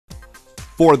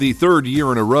For the third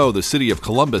year in a row, the city of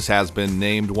Columbus has been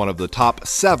named one of the top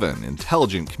 7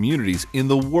 intelligent communities in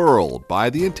the world by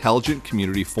the Intelligent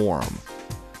Community Forum.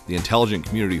 The Intelligent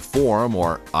Community Forum,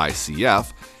 or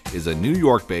ICF, is a New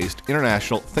York-based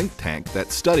international think tank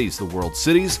that studies the world's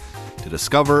cities to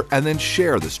discover and then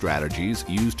share the strategies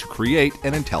used to create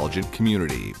an intelligent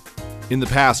community. In the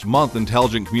past month,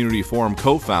 Intelligent Community Forum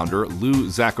co-founder Lou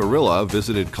Zaccarilla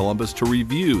visited Columbus to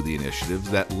review the initiatives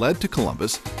that led to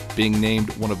Columbus being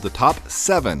named one of the top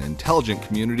 7 intelligent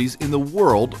communities in the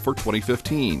world for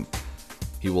 2015.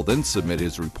 He will then submit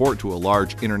his report to a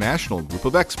large international group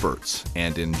of experts,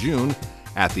 and in June,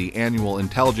 at the annual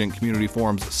Intelligent Community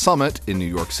Forum's Summit in New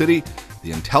York City,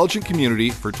 the Intelligent Community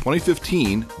for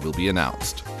 2015 will be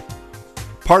announced.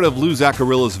 Part of Lou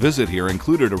Zaccarilla's visit here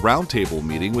included a roundtable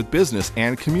meeting with business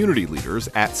and community leaders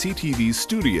at CTV's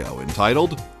studio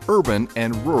entitled Urban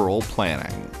and Rural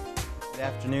Planning. Good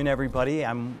afternoon, everybody.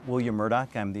 I'm William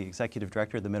Murdoch. I'm the Executive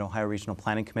Director of the Mid-Ohio Regional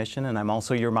Planning Commission, and I'm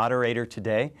also your moderator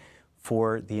today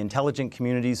for the Intelligent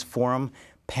Communities Forum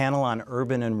panel on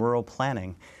urban and rural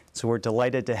planning. So we're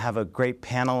delighted to have a great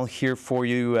panel here for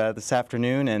you this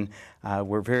afternoon, and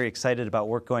we're very excited about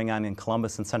work going on in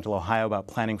Columbus and Central Ohio about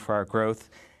planning for our growth.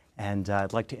 And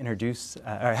I'd like to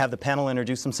have the panel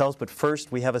introduce themselves, but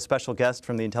first we have a special guest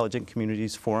from the Intelligent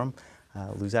Communities Forum,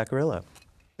 Lou Zaccarilla.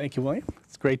 Thank you, William.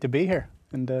 It's great to be here,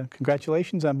 and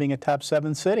congratulations on being a top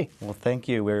 7 city. Well, thank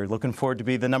you. We're looking forward to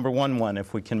be the number one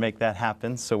if we can make that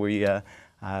happen. So we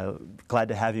glad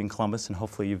to have you in Columbus, and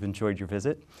hopefully you've enjoyed your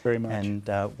visit. Very much. And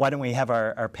why don't we have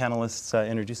our panelists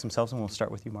introduce themselves, and we'll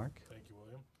start with you, Mark. Thank you,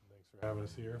 William. Thanks for having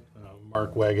us here.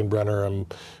 Mark Wagenbrenner. I'm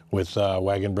with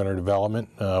Wagenbrenner Development.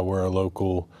 We're a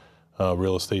local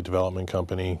real estate development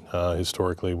company.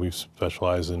 Historically, we've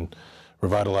specialized in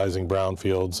revitalizing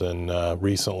brownfields, and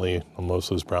recently,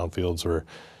 most of those brownfields are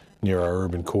near our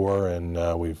urban core, and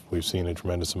we've seen a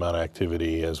tremendous amount of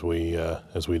activity as we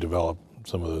develop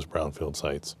some of those brownfield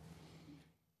sites.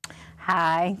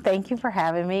 Hi, thank you for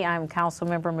having me. I'm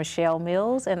Councilmember Michelle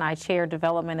Mills, and I chair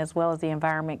development as well as the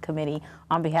Environment Committee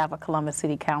on behalf of Columbus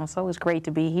City Council. It's great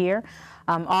to be here.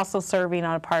 I'm also serving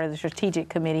on a part of the Strategic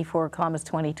Committee for Columbus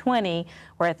 2020,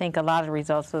 where I think a lot of the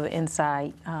results of the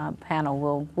Insight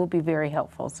panel will be very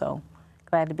helpful. So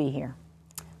glad to be here.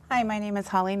 Hi, my name is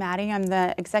Holly Maddie. I'm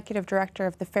the Executive Director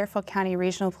of the Fairfield County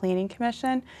Regional Planning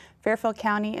Commission. Fairfield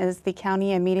County is the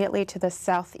county immediately to the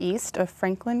southeast of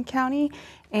Franklin County,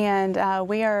 and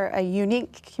we are a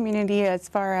unique community as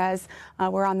far as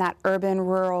we're on that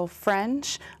urban-rural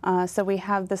fringe. So we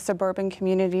have the suburban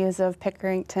communities of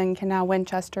Pickerington, Canal,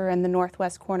 Winchester, and the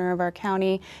northwest corner of our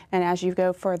county, and as you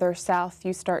go further south,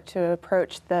 you start to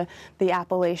approach the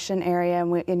Appalachian area,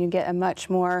 and you get a much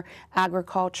more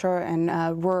agriculture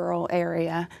and rural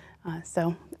area.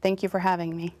 So thank you for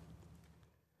having me.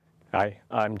 Hi,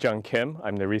 I'm Jung Kim.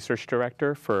 I'm the Research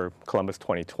Director for Columbus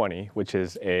 2020, which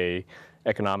is a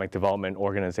economic development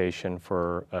organization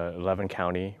for 11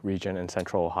 county region in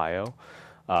Central Ohio.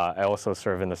 I also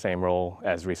serve in the same role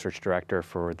as Research Director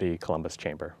for the Columbus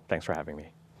Chamber. Thanks for having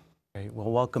me. Great.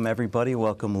 Well, welcome everybody.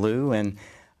 Welcome Lou. And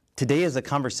today is a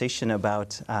conversation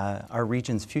about our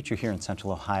region's future here in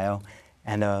Central Ohio,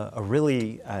 and a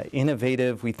really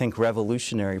innovative, we think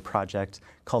revolutionary project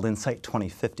called Insight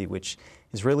 2050, which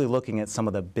is really looking at some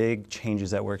of the big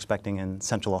changes that we're expecting in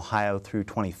Central Ohio through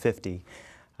 2050.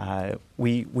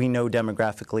 We know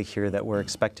demographically here that we're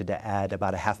expected to add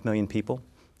about 500,000 people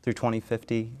through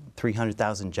 2050,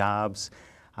 300,000 jobs.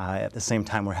 At the same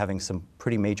time, we're having some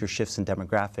pretty major shifts in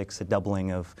demographics, a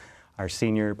doubling of our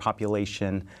senior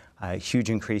population, a huge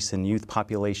increase in youth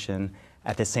population.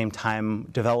 At the same time,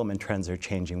 development trends are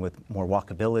changing with more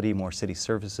walkability, more city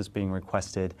services being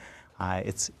requested.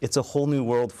 It's a whole new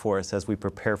world for us as we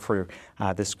prepare for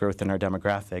this growth in our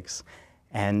demographics.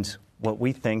 And what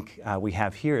we think we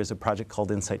have here is a project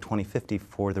called Insight 2050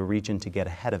 for the region to get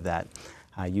ahead of that,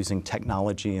 using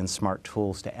technology and smart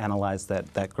tools to analyze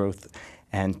that growth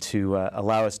and to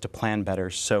allow us to plan better.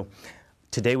 So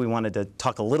today we wanted to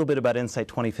talk a little bit about Insight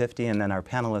 2050, and then our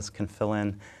panelists can fill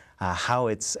in how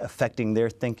it's affecting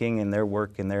their thinking and their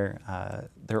work and their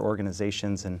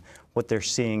organizations, and what they're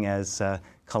seeing as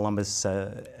Columbus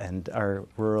and our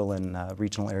rural and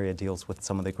regional area deals with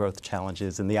some of the growth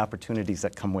challenges and the opportunities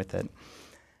that come with it.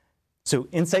 So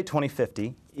Insight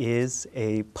 2050 is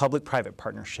a public-private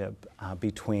partnership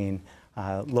between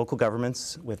local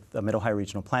governments with the Mid-Ohio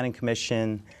Regional Planning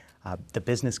Commission, the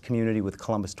business community with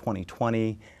Columbus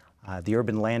 2020, the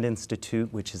Urban Land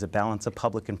Institute, which is a balance of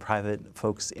public and private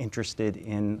folks interested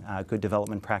in good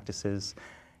development practices.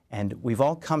 And we've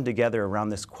all come together around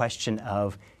this question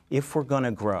of, if we're going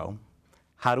to grow,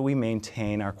 how do we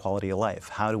maintain our quality of life?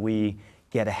 How do we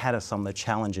get ahead of some of the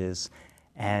challenges?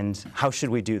 And how should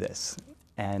we do this?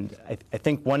 And I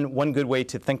think one good way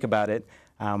to think about it,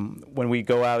 when we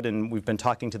go out and we've been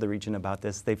talking to the region about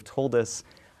this, they've told us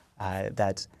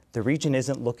that the region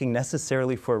isn't looking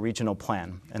necessarily for a regional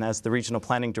plan. And as the regional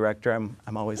planning director,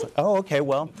 I'm always like, oh, okay,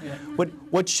 well,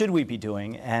 what should we be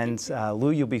doing? And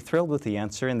Lou, you'll be thrilled with the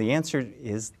answer. And the answer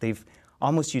is they've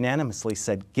almost unanimously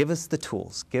said, give us the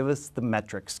tools, give us the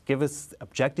metrics, give us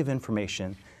objective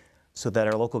information so that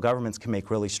our local governments can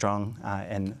make really strong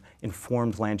and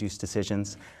informed land use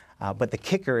decisions. But the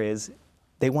kicker is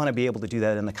they want to be able to do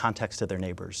that in the context of their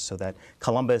neighbors, so that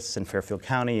Columbus and Fairfield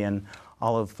County and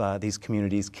all of these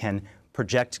communities can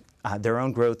project their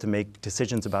own growth and make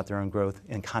decisions about their own growth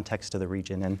in context of the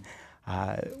region. And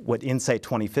what Insight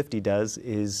 2050 does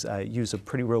is use a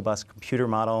pretty robust computer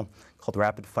model called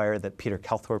RapidFire that Peter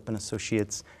Calthorpe and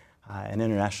Associates, an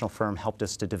international firm, helped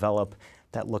us to develop,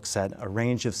 that looks at a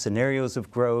range of scenarios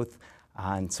of growth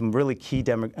and some really key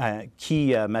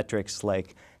metrics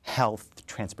like health,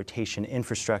 transportation,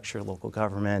 infrastructure, local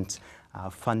government,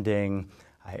 funding,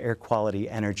 air quality,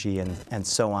 energy, and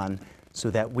so on, so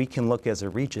that we can look as a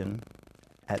region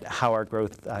at how our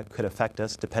growth could affect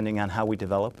us depending on how we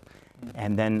develop.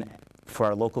 And then for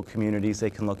our local communities, they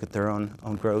can look at their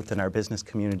own growth, and our business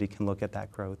community can look at that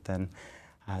growth. And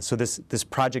so this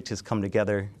project has come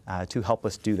together to help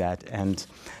us do that. And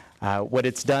what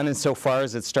it's done insofar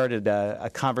as it started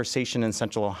a conversation in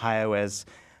Central Ohio as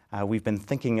we've been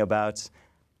thinking about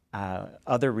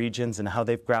other regions and how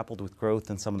they've grappled with growth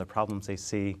and some of the problems they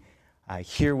see.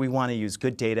 Here we want to use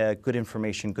good data, good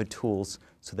information, good tools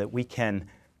so that we can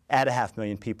add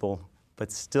 500,000 people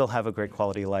but still have a great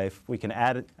quality of life. We can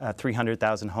add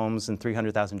 300,000 homes and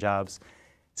 300,000 jobs,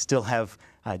 still have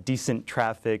decent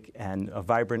traffic and a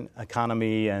vibrant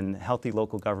economy and healthy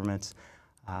local governments.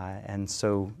 And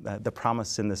so the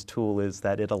promise in this tool is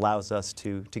that it allows us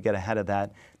to get ahead of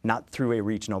that, not through a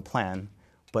regional plan,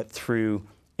 but through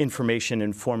information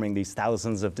informing these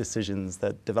thousands of decisions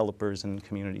that developers and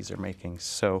communities are making.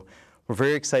 So we're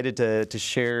very excited to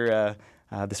share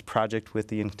this project with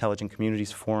the Intelligent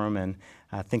Communities Forum, and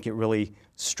I think it really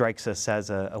strikes us as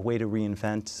a way to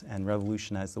reinvent and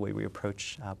revolutionize the way we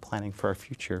approach planning for our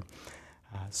future.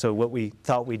 So what we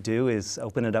thought we'd do is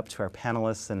open it up to our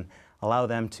panelists and allow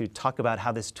them to talk about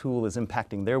how this tool is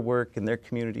impacting their work and their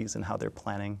communities and how they're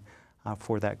planning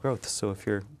for that growth. So if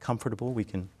you're comfortable, we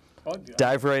can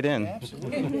dive right in.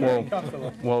 Absolutely.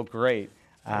 Well, great.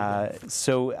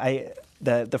 So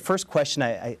the first question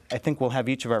I think we'll have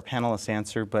each of our panelists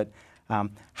answer, but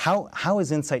how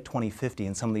is Insight 2050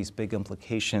 and some of these big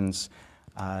implications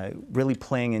really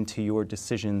playing into your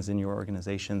decisions in your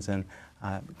organizations? And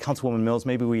Councilwoman Mills,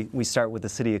 maybe we start with the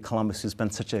City of Columbus, who's been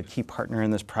such a key partner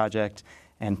in this project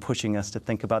and pushing us to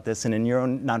think about this, and in your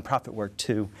own nonprofit work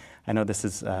too. I know this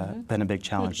has been a big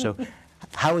challenge. So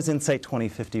how is Insight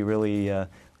 2050 really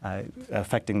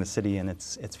affecting the city and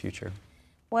its future?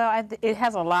 Well, it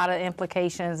has a lot of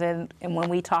implications, and when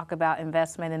we talk about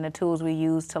investment in the tools we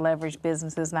use to leverage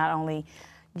businesses, not only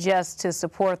just to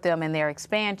support them in their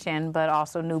expansion, but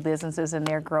also new businesses in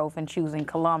their growth and choosing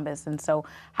Columbus. And so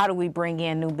how do we bring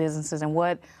in new businesses, and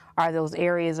what are those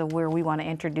areas of where we want to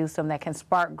introduce them that can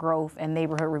spark growth and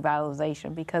neighborhood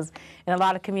revitalization? Because in a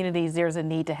lot of communities, there's a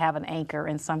need to have an anchor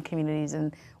in some communities,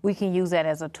 and we can use that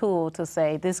as a tool to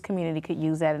say this community could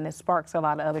use that, and it sparks a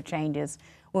lot of other changes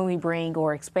when we bring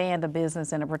or expand a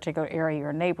business in a particular area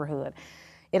or neighborhood.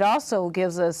 It also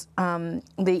gives us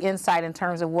the insight in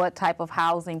terms of what type of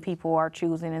housing people are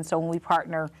choosing. And so when we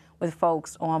partner with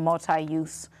folks on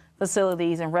multi-use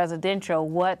facilities and residential,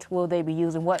 what will they be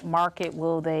using? What market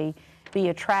will they be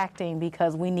attracting?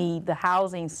 Because we need the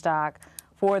housing stock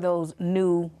for those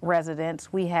new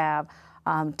residents. We have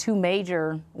two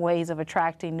major ways of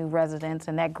attracting new residents,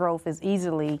 and that growth is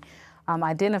easily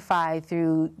identified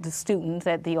through the students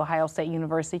at The Ohio State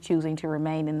University choosing to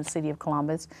remain in the city of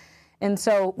Columbus. And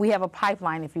so we have a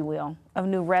pipeline, if you will, of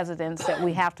new residents that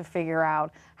we have to figure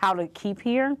out how to keep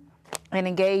here and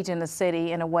engage in the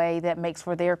city in a way that makes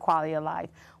for their quality of life,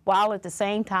 while at the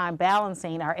same time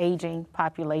balancing our aging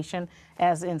population,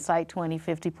 as Insight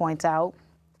 2050 points out.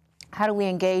 How do we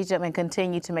engage them and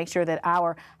continue to make sure that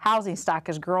our housing stock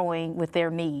is growing with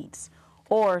their needs,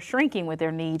 or shrinking with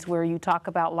their needs, where you talk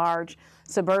about large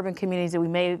suburban communities that we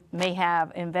may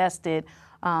have invested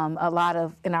a lot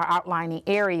of in our outlining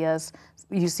areas.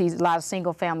 You see a lot of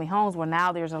single family homes where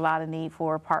now there's a lot of need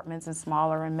for apartments and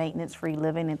smaller and maintenance free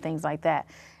living and things like that.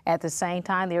 At the same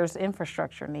time, there's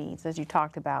infrastructure needs, as you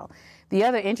talked about. The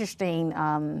other interesting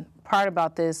part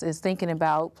about this is thinking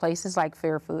about places like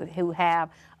Fairfield who have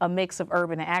a mix of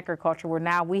urban and agriculture, where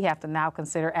now we have to now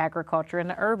consider agriculture in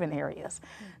the urban areas.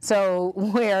 So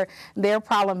where their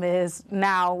problem is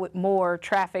now with more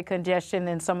traffic congestion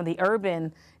and some of the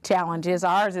urban challenges,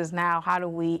 ours is now how do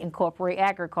we incorporate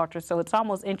agriculture. So it's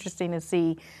almost interesting to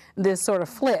see this sort of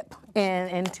flip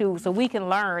so we can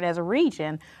learn as a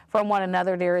region from one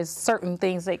another. There is certain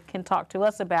things they can talk to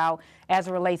us about as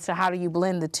it relates to how do you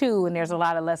blend the two, and there's a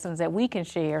lot of lessons that we can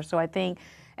share. So I think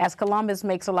as Columbus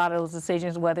makes a lot of those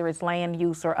decisions, whether it's land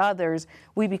use or others,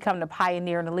 we become the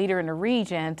pioneer and the leader in the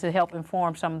region to help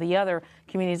inform some of the other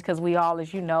communities, because we all,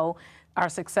 as you know, are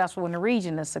successful in the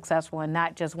region is successful in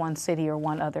not just one city or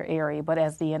one other area, but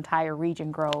as the entire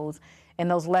region grows and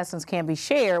those lessons can be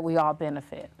shared, we all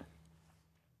benefit.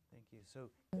 Thank you. So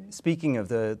speaking of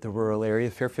the rural area,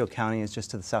 Fairfield County is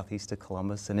just to the southeast of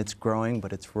Columbus, and it's growing,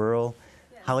 but it's rural.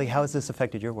 Holly, how has this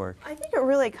affected your work? I think it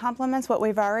really complements what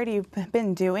we've already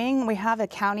been doing. We have a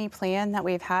county plan that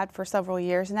we've had for several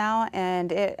years now,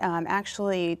 and it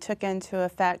actually took into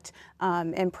effect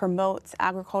and promotes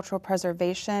agricultural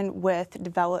preservation with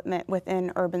development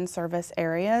within urban service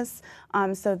areas.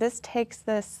 So this takes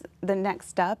the next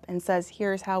step and says,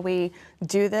 here's how we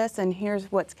do this, and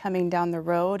here's what's coming down the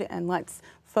road, and let's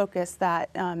focus that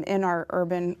in our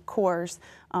urban cores,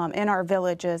 in our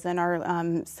villages, in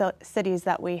our cities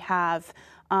that we have,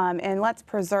 and let's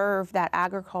preserve that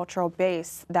agricultural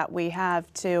base that we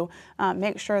have to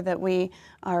make sure that we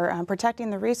are protecting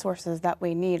the resources that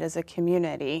we need as a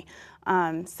community.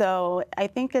 So I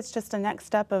think it's just a next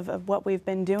step of what we've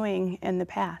been doing in the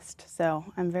past. So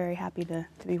I'm very happy to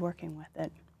be working with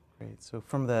it. Great. So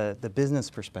from the business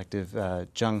perspective,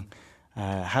 Jung,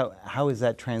 how is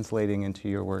that translating into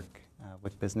your work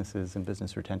with businesses and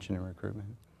business retention and recruitment?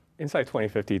 Insight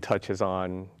 2050 touches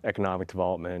on economic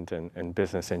development and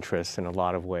business interests in a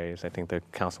lot of ways. I think the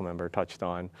council member touched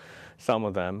on some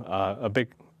of them. A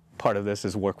big part of this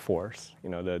is workforce. You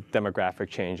know, the demographic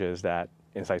changes that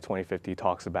Insight 2050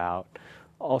 talks about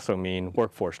also mean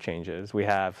workforce changes. We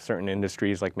have certain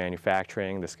industries like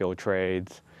manufacturing, the skilled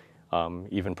trades,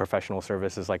 even professional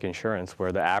services like insurance,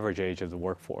 where the average age of the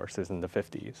workforce is in the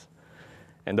 50s.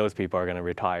 And those people are going to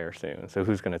retire soon. So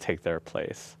who's going to take their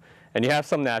place? And you have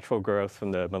some natural growth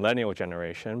from the millennial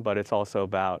generation, but it's also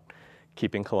about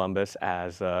keeping Columbus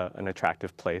as an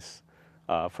attractive place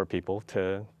for people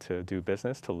to do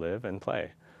business, to live and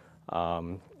play.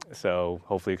 So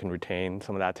hopefully you can retain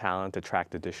some of that talent,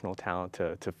 attract additional talent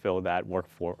to fill that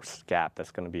workforce gap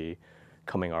that's going to be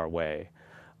coming our way.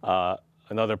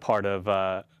 Another part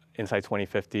of Insight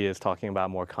 2050 is talking about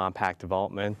more compact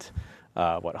development,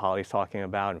 what Holly's talking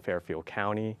about in Fairfield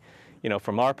County. You know,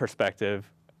 from our perspective,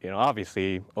 you know,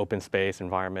 obviously open space,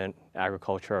 environment,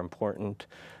 agriculture are important,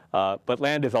 but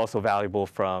land is also valuable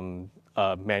from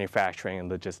a manufacturing and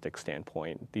logistics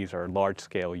standpoint. These are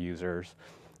large-scale users.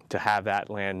 To have that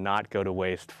land not go to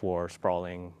waste for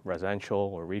sprawling residential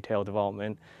or retail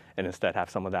development, and instead have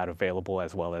some of that available,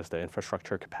 as well as the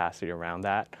infrastructure capacity around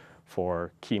that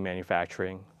for key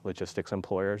manufacturing logistics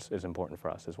employers, is important for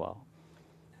us as well.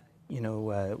 You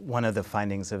know, one of the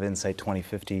findings of Insight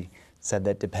 2050 said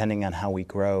that depending on how we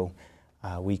grow,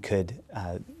 we could,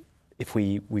 if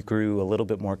we grew a little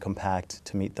bit more compact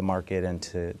to meet the market and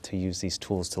to use these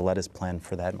tools to let us plan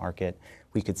for that market,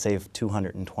 we could save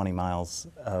 220 miles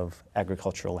of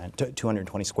agricultural land,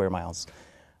 220 square miles,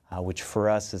 which for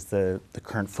us is the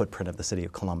current footprint of the city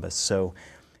of Columbus. So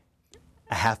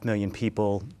 500,000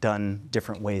 people done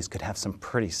different ways could have some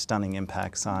pretty stunning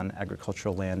impacts on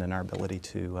agricultural land and our ability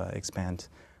to expand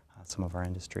some of our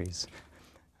industries.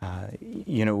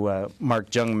 You know,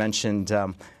 Mark Jung mentioned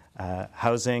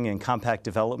housing and compact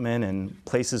development and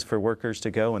places for workers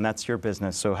to go, and that's your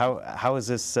business. So how is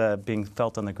this being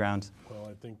felt on the ground? Well,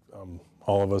 I think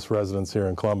all of us residents here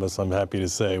in Columbus, I'm happy to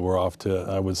say we're off to,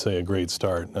 I would say, a great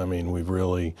start. I mean, we've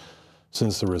really,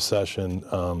 since the recession,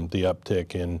 the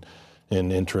uptick in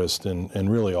interest in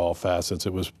really all facets,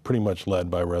 it was pretty much led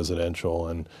by residential,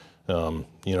 and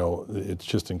you know, it's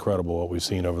just incredible what we've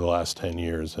seen over the last 10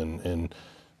 years. And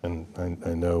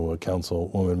I know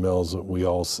Councilwoman Mills, we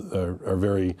all are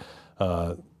very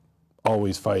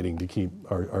always fighting to keep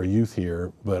our youth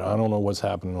here, but I don't know what's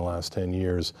happened in the last 10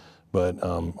 years, but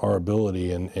our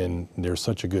ability, and there's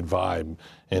such a good vibe,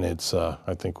 and it's,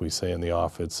 I think we say in the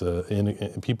office,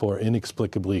 people are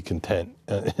inexplicably content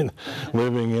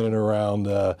living in and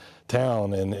around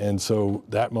town, and so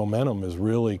that momentum is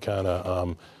really kind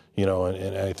of, you know,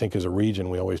 and I think as a region,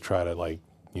 we always try to like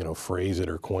phrase it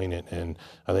or coin it. And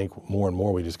I think more and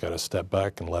more we just got to step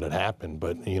back and let it happen.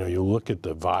 But you look at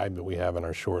the vibe that we have in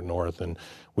our short north, and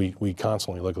we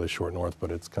constantly look at the short north,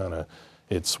 but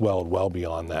it's swelled well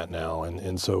beyond that now.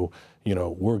 And so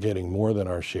we're getting more than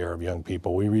our share of young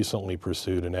people. We recently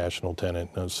pursued a national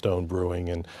tenant, Stone Brewing,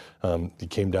 and it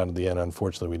came down to the end.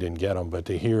 Unfortunately, we didn't get them. But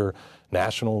to hear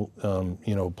national,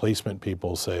 placement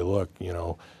people say, look,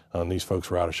 these folks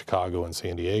were out of Chicago and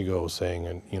San Diego saying,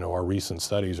 and our recent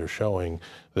studies are showing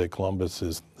that Columbus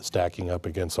is stacking up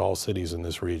against all cities in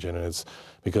this region, and it's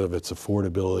because of its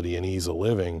affordability and ease of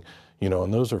living.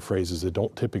 And those are phrases that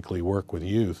don't typically work with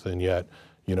youth, and yet,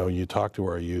 you talk to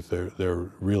our youth, they're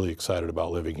really excited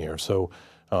about living here. So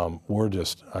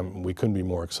we couldn't be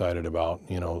more excited about,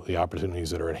 the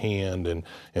opportunities that are at hand, and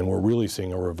we're really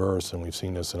seeing a reverse, and we've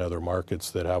seen this in other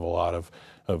markets that have a lot of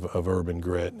urban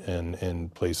grit,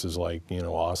 and places like,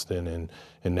 Austin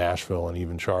and Nashville and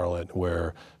even Charlotte,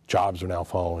 where jobs are now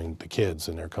following the kids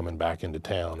and they're coming back into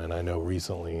town. And I know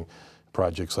recently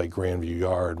projects like Grandview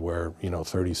Yard, where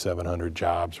 3,700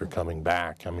 jobs are coming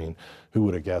back. I mean, who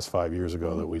would have guessed 5 years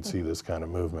ago that we'd see this kind of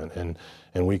movement?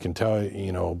 And we can tell,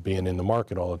 being in the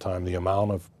market all the time, the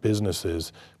amount of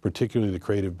businesses, particularly the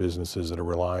creative businesses that are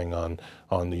relying on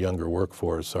the younger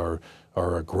workforce, are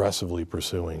aggressively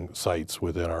pursuing sites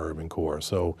within our urban core.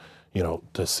 So,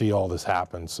 to see all this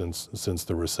happen since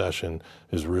the recession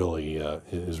is really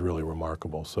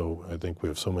remarkable. So I think we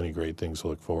have so many great things to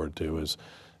look forward to.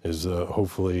 Is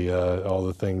hopefully all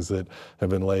the things that have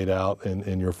been laid out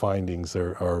in your findings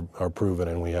are proven,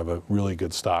 and we have a really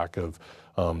good stock of,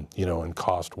 and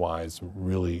cost-wise,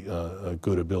 really a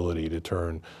good ability to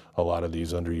turn a lot of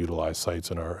these underutilized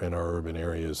sites in our urban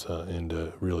areas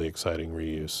into really exciting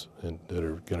reuse, and that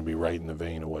are going to be right in the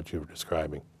vein of what you were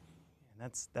describing.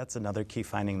 And that's another key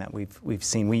finding that we've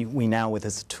seen. We now, with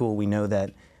this tool, we know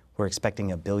that we're expecting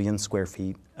 1 billion square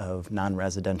feet of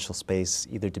non-residential space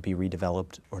either to be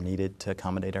redeveloped or needed to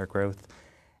accommodate our growth.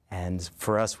 And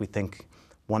for us, we think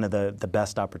one of the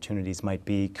best opportunities might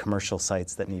be commercial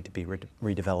sites that need to be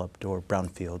redeveloped, or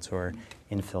brownfields or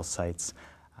infill sites.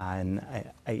 And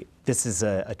this is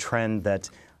a trend that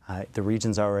the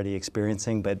region's already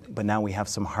experiencing, but now we have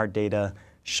some hard data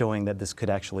showing that this could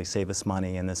actually save us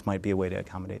money, and this might be a way to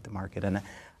accommodate the market. And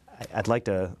I'd like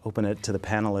to open it to the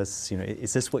panelists.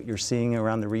 Is this what you're seeing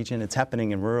around the region? It's happening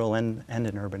in rural and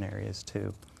in urban areas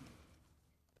too.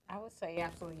 I would say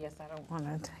absolutely yes. I don't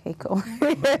want to take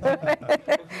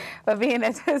over. But being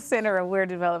at the center of where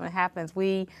development happens,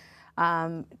 we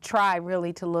try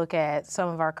really to look at some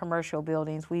of our commercial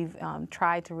buildings. We've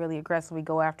tried to really aggressively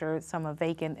go after some of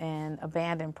vacant and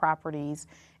abandoned properties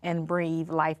and breathe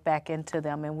life back into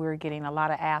them. And we're getting a lot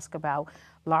of ask about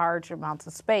large amounts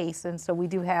of space. And so we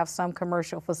do have some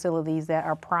commercial facilities that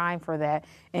are primed for that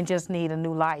and just need a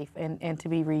new life and to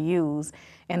be reused.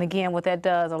 And again, what that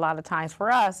does a lot of times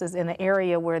for us is in an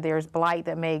area where there's blight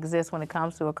that may exist when it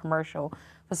comes to a commercial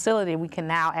facility, we can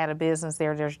now add a business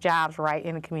there. There's jobs right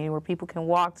in the community where people can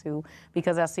walk to,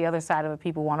 because that's the other side of it.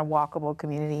 People want a walkable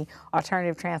community,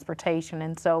 alternative transportation.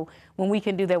 And so when we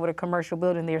can do that with a commercial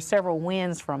building, there's several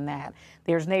wins from that.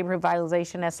 There's neighborhood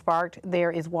vitalization that's sparked.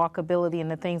 There is walkability and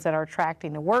the things that are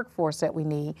attracting the workforce that we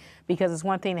need, because it's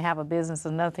one thing to have a business,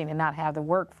 another thing to not have the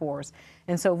workforce.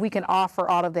 And so if we can offer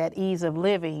all of that ease of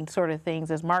living sort of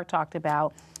things, as Mark talked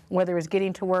about, whether it's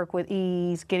getting to work with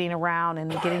ease, getting around and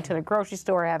getting to the grocery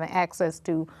store, having access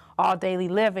to all daily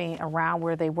living around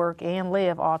where they work and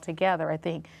live all together, I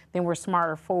think then we're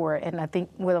smarter for it. And I think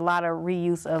with a lot of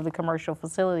reuse of the commercial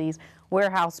facilities,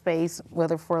 warehouse space,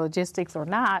 whether for logistics or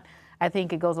not, I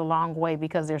think it goes a long way,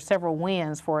 because there's several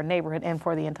wins for a neighborhood and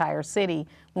for the entire city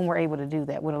when we're able to do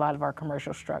that with a lot of our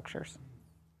commercial structures.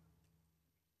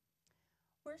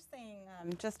 We're seeing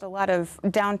just a lot of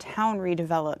downtown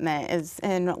redevelopment is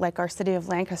in like our city of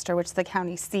Lancaster, which is the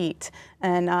county seat,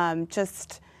 and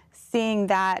just seeing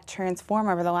that transform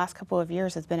over the last couple of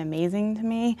years has been amazing to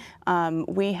me.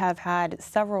 We have had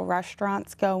several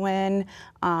restaurants go in.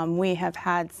 We have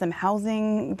had some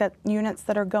housing units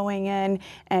that are going in,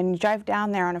 and you drive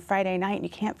down there on a Friday night and you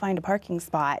can't find a parking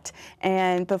spot.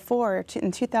 And before,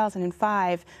 in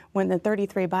 2005, when the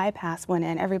 33 bypass went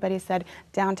in, everybody said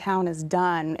downtown is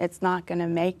done, it's not going to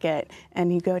make it.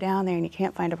 And you go down there and you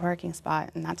can't find a parking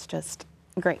spot, and that's just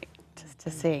great to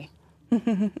see.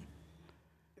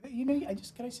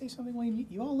 Can I say something, Wayne?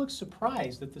 You all look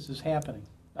surprised that this is happening.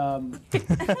 And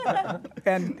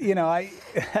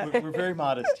We're very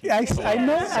modest here. I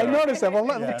noticed that.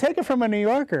 Well, take it from a New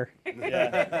Yorker.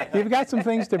 Yeah. You've got some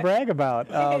things to brag about.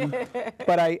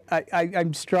 But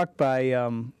I'm struck by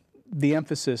the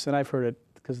emphasis, and I've heard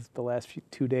it because the last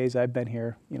 2 days I've been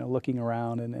here, looking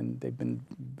around, and they've been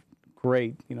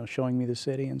great, showing me the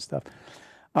city and stuff.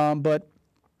 But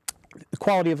the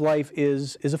quality of life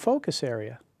is a focus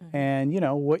area. And,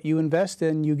 what you invest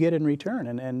in, you get in return.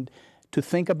 And to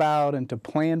think about and to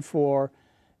plan for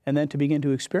and then to begin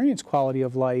to experience quality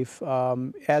of life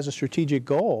as a strategic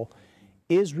goal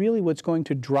is really what's going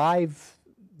to drive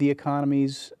the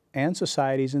economies and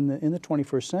societies in the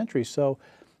 21st century. So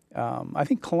I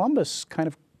think Columbus kind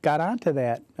of got onto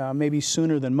that maybe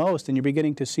sooner than most, and you're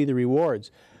beginning to see the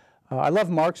rewards. I love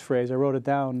Mark's phrase, I wrote it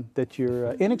down, that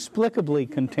you're inexplicably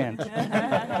content.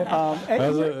 I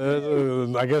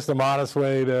guess the modest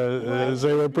way to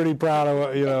say we're pretty proud of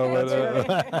what,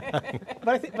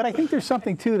 But I think there's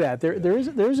something to that. There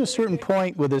is a certain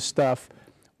point with this stuff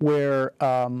where,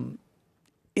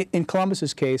 in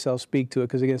Columbus's case, I'll speak to it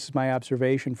because, again, this is my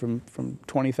observation from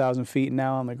 20,000 feet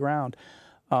now on the ground.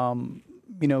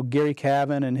 Gary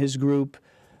Cavan and his group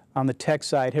on the tech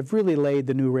side have really laid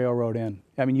the new railroad in.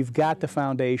 I mean, you've got the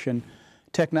foundation.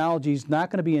 Technology is not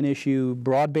going to be an issue.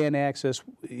 Broadband access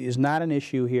is not an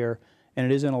issue here, and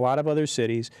it is in a lot of other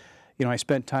cities. I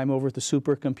spent time over at the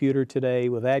supercomputer today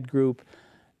with that group,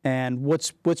 and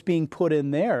what's being put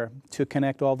in there to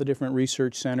connect all the different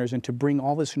research centers and to bring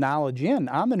all this knowledge in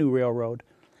on the new railroad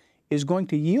is going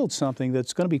to yield something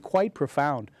that's going to be quite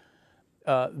profound.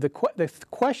 The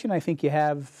question I think you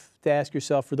have to ask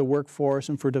yourself for the workforce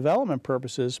and for development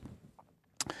purposes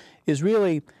is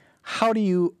really, how do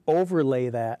you overlay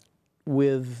that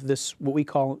with this, what we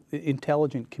call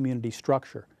intelligent community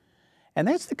structure? And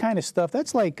that's the kind of stuff,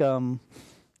 that's like,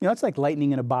 it's like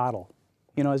lightning in a bottle.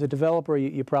 As a developer,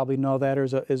 you probably know that, or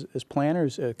as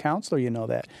planners, a counselor, you know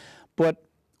that. But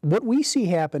what we see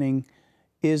happening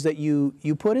is that you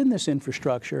put in this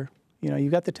infrastructure,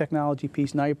 you've got the technology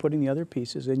piece, now you're putting the other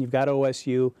pieces in, you've got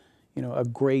OSU, a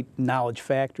great knowledge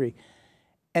factory.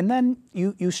 And then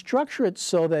you structure it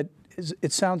so that,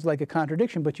 it sounds like a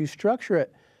contradiction, but you structure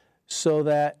it so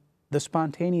that the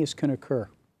spontaneous can occur,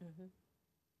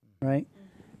 right?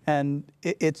 And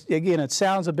it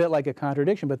sounds a bit like a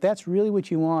contradiction, but that's really what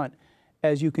you want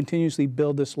as you continuously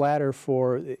build this ladder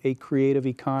for a creative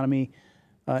economy,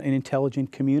 an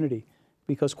intelligent community.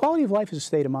 Because quality of life is a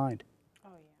state of mind.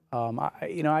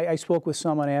 I spoke with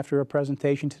someone after a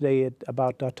presentation today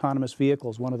about autonomous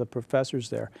vehicles, one of the professors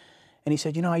there, and he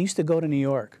said, I used to go to New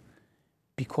York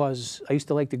because I used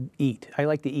to like to eat. I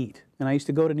like to eat. And I used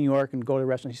to go to New York and go to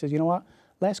restaurants. He says, you know what?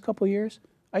 Last couple of years,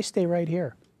 I stay right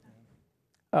here.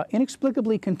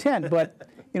 Inexplicably content, but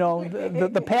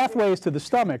the pathway is to the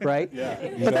stomach, right? Yeah,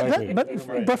 exactly.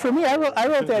 But for me, I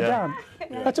wrote that down.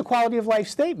 That's a quality of life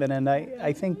statement, and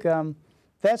I think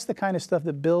that's the kind of stuff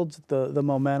that builds the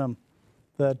momentum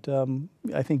that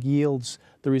I think yields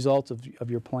the results of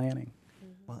your planning.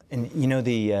 Well, and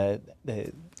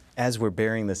as we're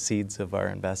bearing the seeds of our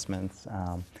investments,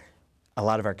 a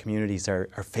lot of our communities are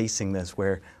facing this,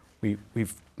 where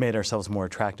we've made ourselves a more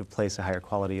attractive place, a higher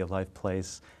quality of life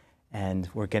place, and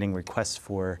we're getting requests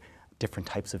for different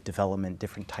types of development,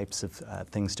 different types of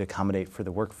things to accommodate for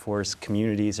the workforce.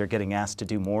 Communities are getting asked to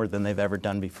do more than they've ever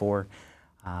done before.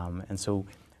 And so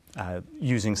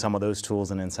using some of those tools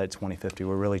in Insight 2050,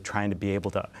 we're really trying to be able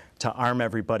to arm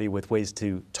everybody with ways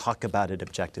to talk about it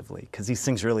objectively, because these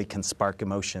things really can spark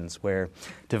emotions where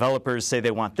developers say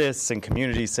they want this and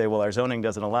communities say, well, our zoning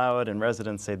doesn't allow it, and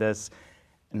residents say this.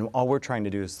 And all we're trying to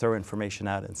do is throw information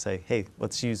out and say, hey,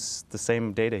 let's use the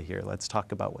same data here. Let's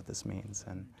talk about what this means.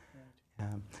 And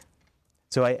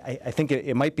so I think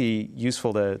it might be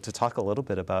useful to talk a little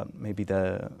bit about maybe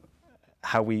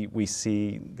how we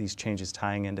see these changes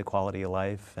tying into quality of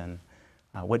life, and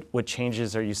what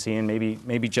changes are you seeing?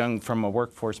 Maybe Jung, from a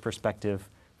workforce perspective,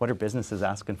 what are businesses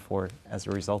asking for as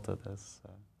a result of this?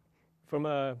 From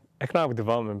an economic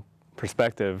development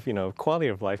perspective, quality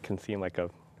of life can seem like a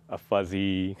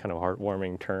fuzzy, kind of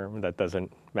heartwarming term that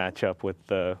doesn't match up with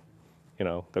the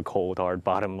cold, hard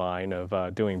bottom line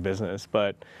of doing business.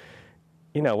 But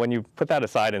when you put that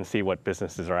aside and see what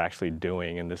businesses are actually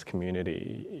doing in this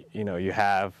community, you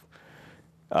have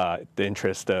the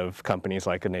interest of companies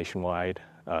like a Nationwide,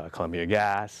 Columbia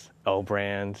Gas, L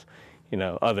Brands,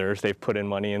 others. They've put in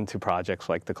money into projects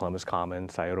like the Columbus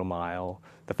Commons, Scioto Mile.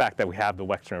 The fact that we have the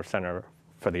Wexner Center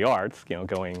for the Arts,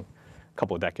 going a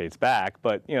couple of decades back,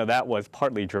 but that was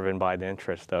partly driven by the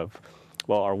interest of,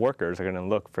 well, our workers are going to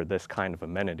look for this kind of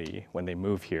amenity when they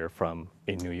move here from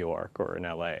in New York or in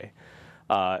LA.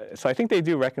 So I think they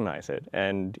do recognize it.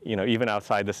 And even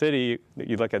outside the city,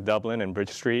 you look at Dublin and Bridge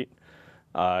Street,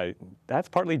 that's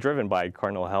partly driven by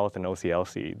Cardinal Health and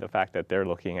OCLC, the fact that they're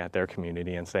looking at their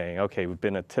community and saying, okay, we've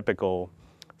been a typical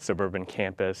suburban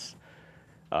campus.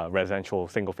 residential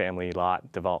single-family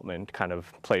lot development kind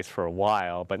of place for a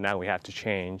while, but now we have to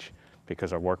change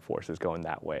because our workforce is going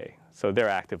that way. So they're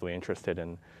actively interested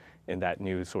in that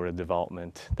new sort of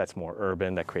development that's more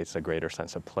urban, that creates a greater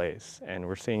sense of place. And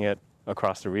we're seeing it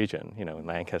across the region, you know, in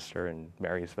Lancaster and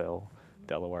Marysville,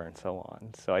 Delaware, and so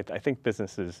on. So I think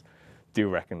businesses do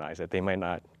recognize it. They might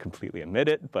not completely admit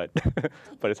it, but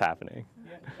but it's happening.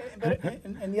 Yeah.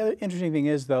 And the other interesting thing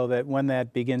is, though, that when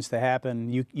that begins to happen,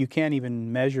 you can't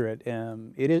even measure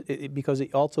it. Because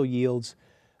it also yields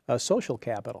social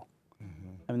capital.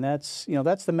 I mean, that's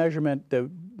the measurement that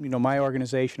my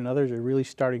organization and others are really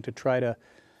starting to try to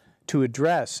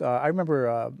address. I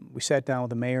remember we sat down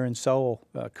with the mayor in Seoul,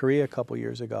 Korea, a couple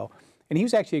years ago, and he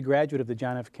was actually a graduate of the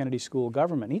John F. Kennedy School of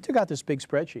Government. He took out this big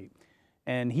spreadsheet,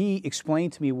 and he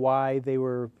explained to me why they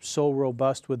were so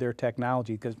robust with their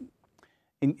technology. Because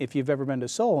if you've ever been to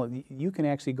Seoul, you can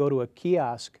actually go to a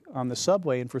kiosk on the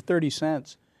subway and for 30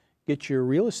 cents get your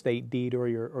real estate deed or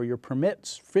your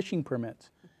permits, fishing permits.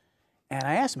 And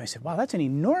I asked him, I said, wow, that's an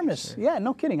enormous, yeah,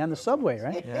 no kidding, on the subway,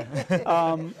 right? Yeah.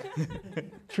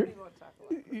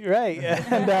 Right.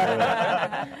 And,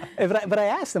 but I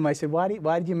asked him, I said, why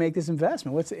did you make this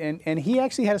investment? And he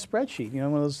actually had a spreadsheet, one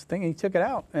of those things, and he took it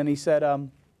out. And he said,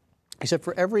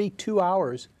 for every 2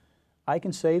 hours I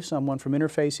can save someone from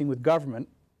interfacing with government,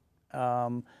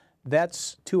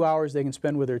 that's 2 hours they can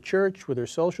spend with their church, with their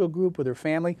social group, with their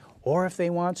family, or if they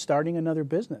want, starting another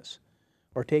business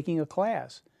or taking a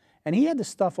class. And he had this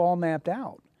stuff all mapped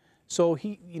out. So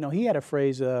he had a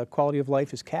phrase, quality of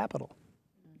life is capital.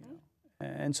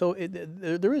 And so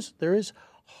there is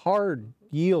hard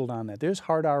yield on that. There's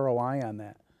hard ROI on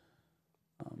that.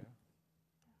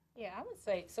 Yeah, I would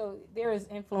say, so there is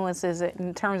influences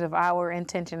in terms of our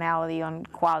intentionality on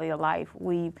quality of life.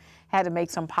 We've had to make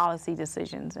some policy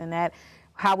decisions, and that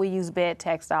how we use bed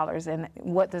tax dollars and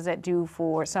what does that do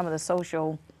for some of the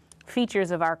social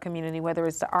features of our community, whether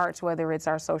it's the arts, whether it's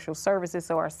our social services,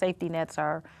 so our safety nets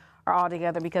are all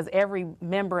together, because every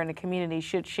member in the community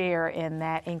should share in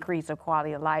that increase of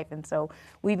quality of life. And so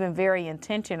we've been very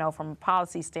intentional from a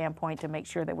policy standpoint to make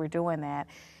sure that we're doing that.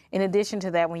 In addition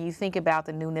to that, when you think about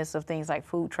the newness of things like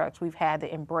food trucks, we've had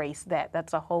to embrace that.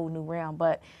 That's a whole new realm.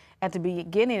 But at the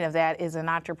beginning of that is an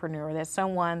entrepreneur. That's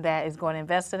someone that is going to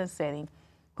invest in a city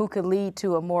who could lead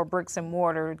to a more bricks and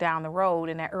mortar down the road.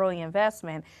 And that early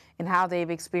investment in how they've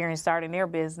experienced starting their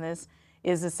business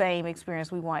is the same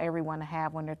experience we want everyone to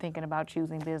have when they're thinking about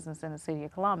choosing business in the city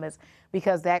of Columbus,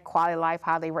 because that quality of life,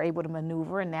 how they were able to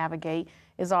maneuver and navigate,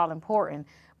 is all important.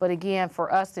 But again,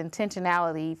 for us, the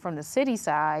intentionality from the city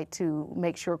side to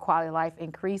make sure quality of life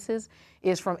increases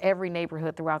is from every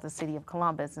neighborhood throughout the city of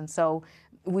Columbus. And so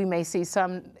we may see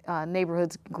some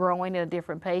neighborhoods growing at a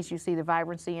different pace. You see the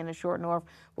vibrancy in the Short North,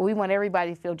 but we want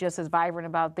everybody to feel just as vibrant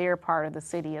about their part of the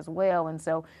city as well. And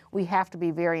so we have to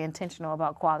be very intentional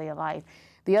about quality of life.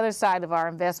 The other side of our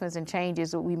investments and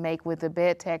changes that we make with the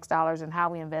bed tax dollars and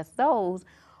how we invest those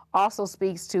also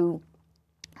speaks to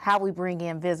how we bring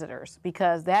in visitors,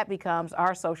 because that becomes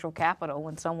our social capital.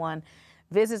 When someone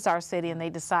visits our city and they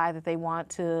decide that they want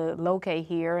to locate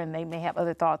here, and they may have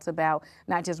other thoughts about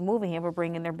not just moving here, but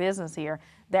bringing their business here,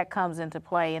 that comes into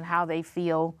play in how they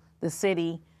feel the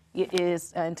city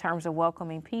is in terms of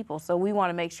welcoming people. So we want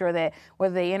to make sure that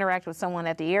whether they interact with someone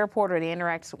at the airport or they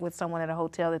interact with someone at a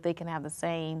hotel, that they can have the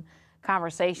same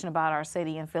conversation about our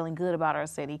city and feeling good about our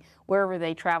city wherever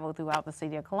they travel throughout the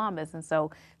city of Columbus. And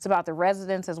so it's about the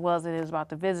residents as well as it is about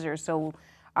the visitors. So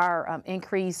our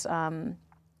increase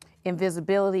in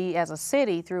visibility as a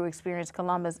city through Experience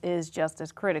Columbus is just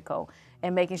as critical,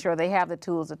 and making sure they have the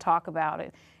tools to talk about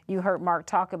it. You heard Mark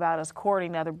talk about us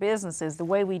courting other businesses. The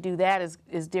way we do that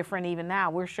is different even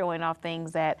now. We're showing off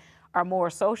things that are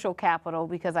more social capital,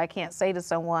 because I can't say to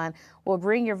someone, well,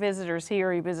 bring your visitors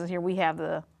here, your business here. We have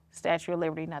the Statue of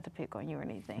Liberty, not to pick on you or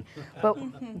anything,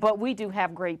 but we do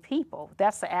have great people.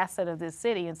 That's the asset of this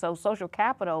city. And so social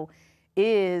capital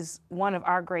is one of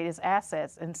our greatest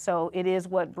assets. And so it is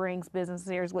what brings businesses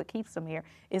here, is what keeps them here.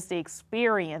 It's the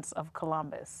experience of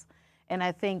Columbus. And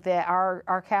I think that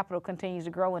our capital continues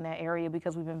to grow in that area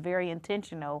because we've been very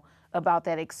intentional about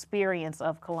that experience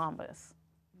of Columbus.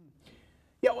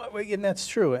 Yeah, well, and that's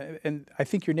true. And I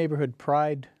think your Neighborhood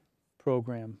Pride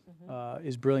program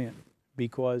is brilliant,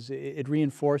 because it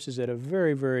reinforces at a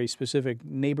very, very specific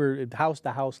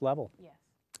house-to-house level. Yes.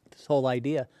 This whole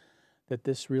idea that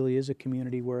this really is a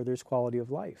community where there's quality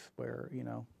of life, where,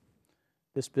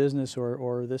 this business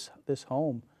or this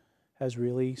home has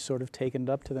really sort of taken it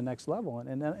up to the next level.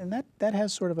 And that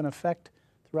has sort of an effect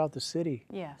throughout the city.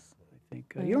 Yes. I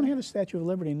think. You don't have the Statue of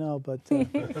Liberty, no, but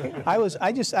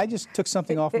I just took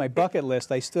something off my bucket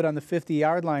list. I stood on the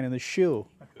 50-yard line in the shoe.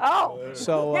 Oh,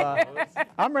 So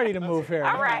I'm ready to move here.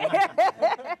 all right.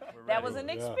 That was an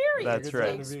experience. That's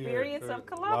right. The experience of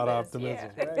Columbus. A lot of optimism.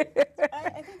 Yeah.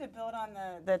 I think to build on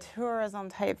the tourism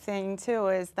type thing too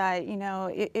is that, you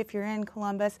know, if you're in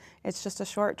Columbus, it's just a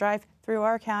short drive through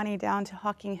our county down to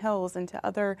Hocking Hills and to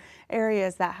other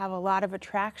areas that have a lot of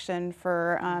attraction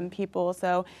for people.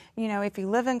 So, you know, if you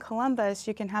live in Columbus,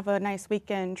 you can have a nice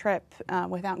weekend trip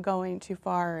without going too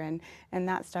far and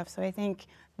that stuff. So I think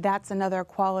that's another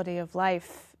quality of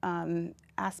life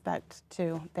aspect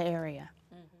to the area.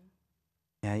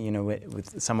 Yeah, you know,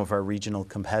 with some of our regional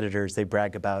competitors, they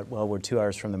brag about, well, we're 2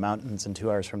 hours from the mountains and 2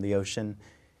 hours from the ocean.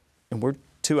 And we're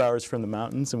 2 hours from the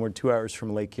mountains and we're 2 hours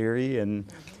from Lake Erie. And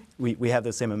we have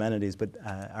the same amenities, but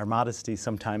our modesty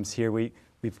sometimes here,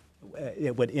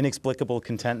 what inexplicable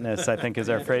contentness, I think, is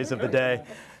our phrase of the day.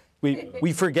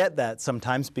 We forget that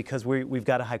sometimes because we've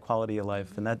got a high quality of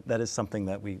life, and that is something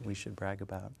that we should brag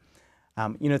about.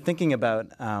 You know, thinking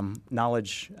about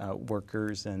knowledge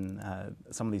workers and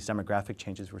some of these demographic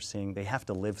changes we're seeing, they have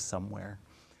to live somewhere.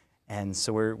 And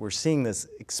so we're seeing this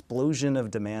explosion of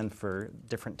demand for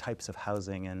different types of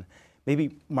housing. And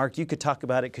maybe, Mark, you could talk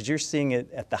about it because you're seeing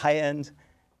it at the high end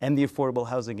and the affordable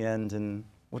housing end. And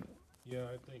Yeah,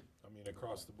 I mean,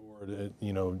 across the board,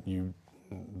 you know,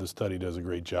 the study does a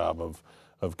great job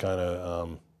of kind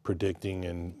of predicting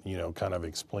and, you know, kind of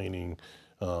explaining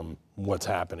what's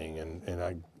happening.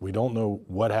 And we don't know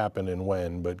what happened and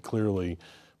when, but clearly,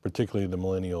 particularly the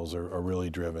millennials are really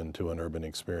driven to an urban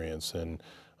experience. And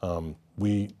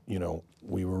we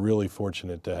were really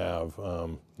fortunate to have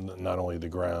not only the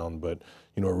ground, but,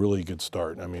 you know, a really good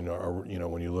start. I mean, you know,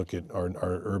 when you look at our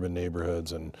urban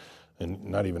neighborhoods and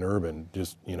not even urban,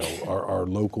 just, you know, our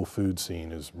local food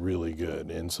scene is really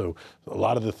good. And so a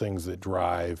lot of the things that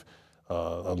drive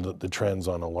the trends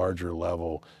on a larger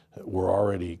level were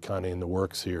already kind of in the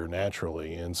works here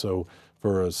naturally. And so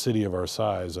for a city of our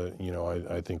size, you know,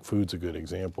 I think food's a good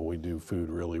example. We do food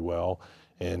really well.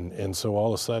 And so all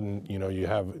of a sudden, you know, you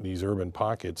have these urban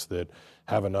pockets that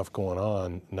have enough going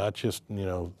on, not just, you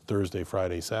know, Thursday,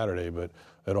 Friday, Saturday, but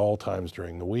at all times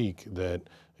during the week that,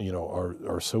 you know,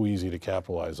 are so easy to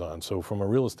capitalize on. So from a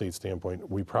real estate standpoint,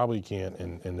 we probably can't,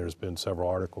 and there's been several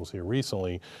articles here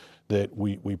recently, that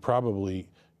we probably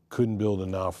couldn't build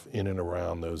enough in and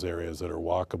around those areas that are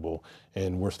walkable.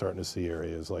 And we're starting to see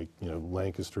areas like, you know,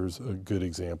 Lancaster's a good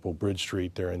example, Bridge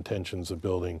Street, their intentions of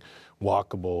building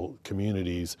walkable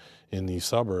communities in these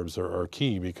suburbs are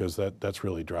key because that's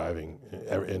really driving.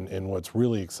 And what's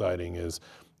really exciting is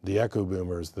the echo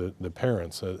boomers, the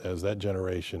parents, as that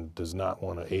generation does not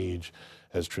want to age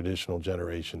as traditional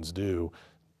generations do.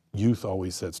 Youth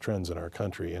always sets trends in our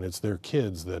country, and it's their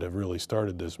kids that have really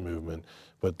started this movement.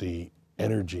 But the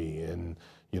energy and,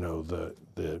 you know, the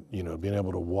you know, being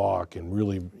able to walk and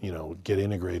really, you know, get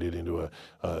integrated into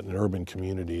an urban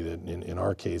community that in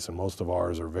our case, and most of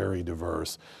ours are very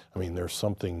diverse. I mean, there's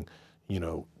something, you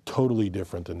know, totally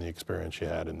different than the experience you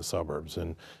had in the suburbs.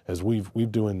 And as we've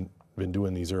been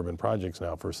doing these urban projects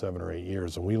now for 7 or 8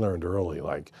 years, and we learned early,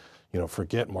 like, you know,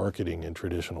 forget marketing in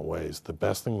traditional ways. The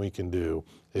best thing we can do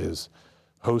is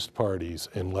host parties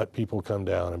and let people come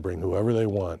down and bring whoever they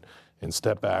want and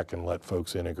step back and let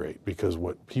folks integrate. Because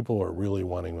what people are really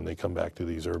wanting when they come back to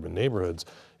these urban neighborhoods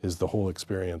is the whole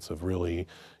experience of really,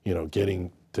 you know,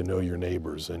 getting to know your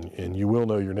neighbors. And you will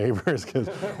know your neighbors because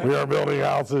we are building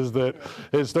houses that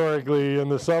historically in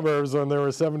the suburbs when there were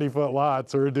 70-foot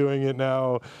lots, we're doing it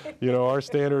now, you know, our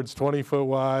standard's 20-foot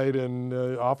wide, and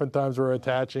oftentimes we're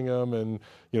attaching them. And,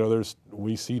 you know,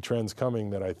 we see trends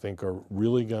coming that I think are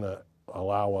really gonna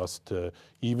allow us to,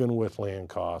 even with land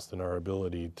cost and our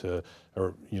ability to,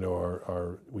 or, you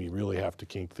know, we really have to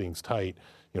keep things tight.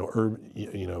 You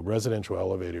know, residential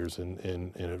elevators, and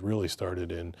it really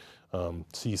started in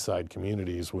seaside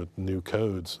communities with new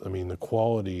codes. I mean, the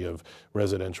quality of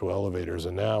residential elevators,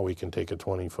 and now we can take a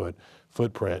 20-foot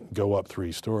footprint, go up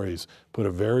 3 stories, put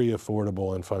a very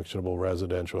affordable and functional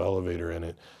residential elevator in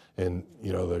it. And,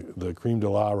 you know, the creme de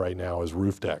la right now is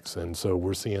roof decks. And so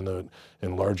we're seeing that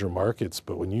in larger markets,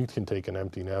 but when you can take an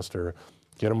empty nester,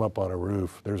 get them up on a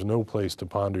roof, there's no place to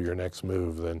ponder your next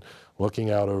move than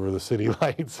looking out over the city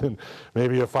lights and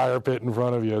maybe a fire pit in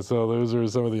front of you. So those are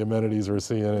some of the amenities we're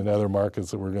seeing in other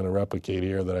markets that we're going to replicate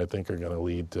here that I think are going to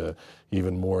lead to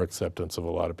even more acceptance of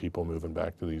a lot of people moving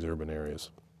back to these urban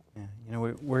areas. Yeah, you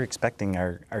know, we're expecting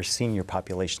our senior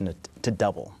population to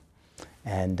double.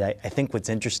 And I think what's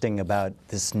interesting about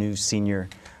this new senior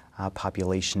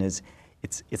population is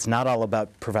it's not all about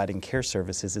providing care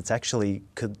services. It's actually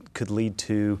could lead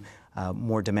to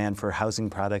more demand for housing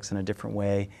products in a different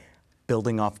way,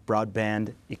 building off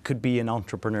broadband. It could be an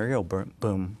entrepreneurial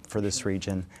boom for this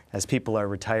region as people are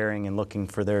retiring and looking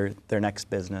for their next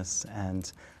business.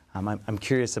 And I'm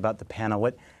curious about the panel.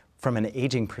 From an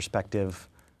aging perspective,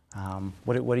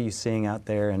 what are you seeing out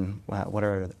there, and what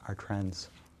are our trends?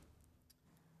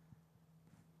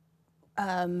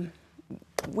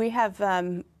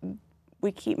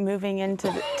 We keep moving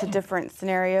into different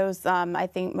scenarios. I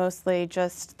think mostly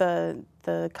just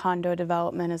the condo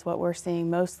development is what we're seeing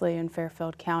mostly in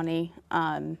Fairfield County,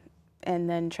 and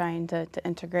then trying to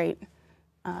integrate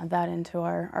that into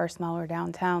our smaller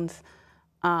downtowns.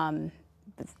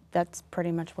 That's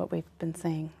pretty much what we've been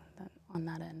seeing on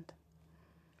that end.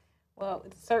 Well,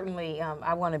 certainly,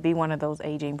 I want to be one of those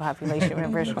aging population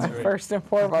members first and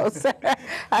foremost.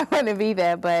 I want to be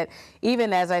that. But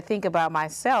even as I think about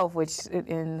myself, which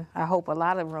in I hope a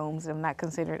lot of rooms I'm not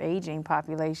considered aging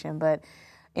population, but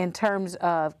in terms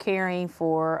of caring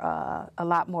for a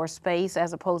lot more space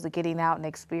as opposed to getting out and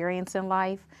experiencing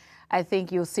life, I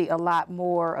think you'll see a lot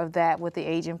more of that with the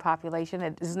aging population.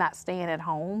 It is not staying at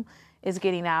home. It's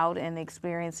getting out and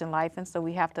experiencing life. And so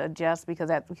we have to adjust because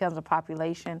that becomes a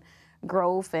population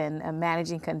growth and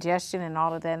managing congestion and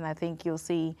all of that, and I think you'll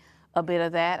see a bit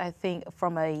of that. I think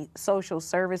from a social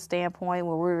service standpoint,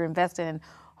 where we're investing in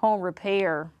home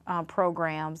repair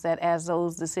programs, that as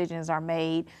those decisions are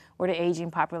made, where the aging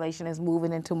population is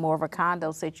moving into more of a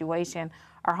condo situation,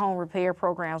 our home repair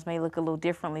programs may look a little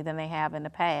differently than they have in the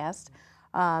past.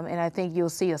 And I think you'll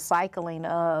see a cycling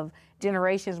of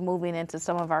generations moving into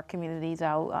some of our communities.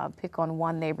 I'll pick on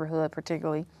one neighborhood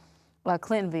particularly,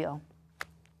 Clintonville.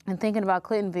 And thinking about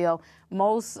Clintonville,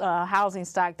 most housing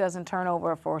stock doesn't turn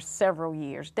over for several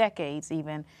years, decades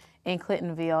even, in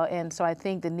Clintonville. And so I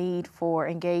think the need for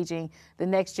engaging the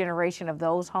next generation of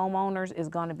those homeowners is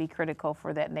going to be critical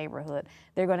for that neighborhood.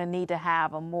 They're going to need to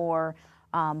have a more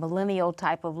millennial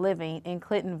type of living in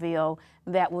Clintonville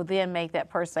that will then make that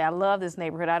person say, I love this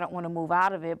neighborhood, I don't want to move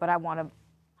out of it, but I want a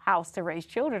house to raise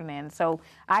children in. So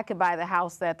I could buy the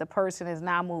house that the person is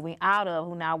now moving out of,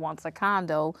 who now wants a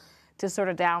condo, to sort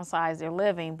of downsize their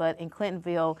living. But in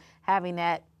Clintonville, having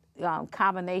that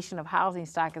combination of housing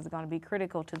stock is going to be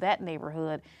critical to that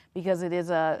neighborhood, because it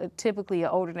is typically an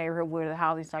older neighborhood where the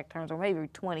housing stock turns over maybe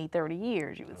 20, 30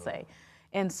 years, you would say.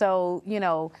 And so, you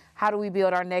know, how do we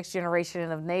build our next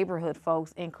generation of neighborhood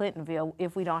folks in Clintonville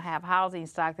if we don't have housing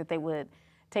stock that they would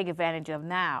take advantage of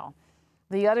now?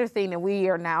 The other thing that we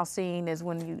are now seeing is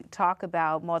when you talk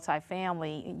about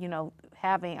multifamily, you know,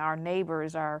 having our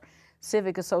neighbors, our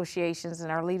civic associations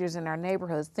and our leaders in our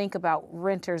neighborhoods think about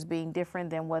renters being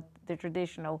different than what the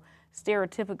traditional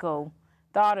stereotypical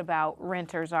thought about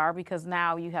renters are, because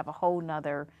now you have a whole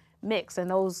nother mix, and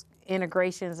those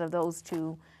integrations of those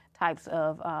two types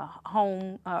of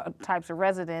types of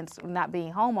residents not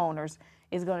being homeowners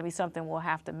is going to be something we'll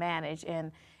have to manage,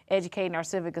 and educating our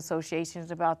civic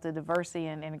associations about the diversity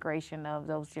and integration of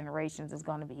those generations is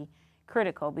going to be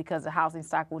critical, because the housing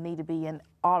stock will need to be in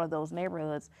all of those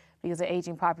neighborhoods, because the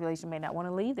aging population may not want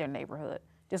to leave their neighborhood,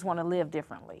 just want to live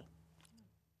differently.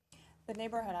 The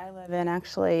neighborhood I live in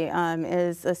actually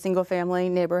is a single-family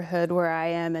neighborhood where I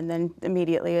am, and then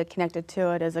immediately connected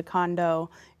to it is a condo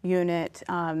unit.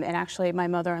 And actually, my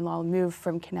mother-in-law moved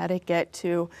from Connecticut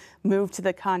to move to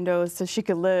the condos so she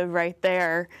could live right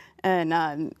there.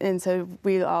 And so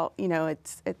we all, you know,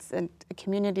 it's a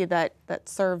community that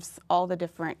serves all the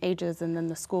different ages, and then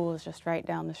the school is just right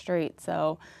down the street.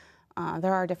 So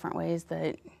there are different ways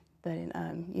that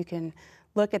you can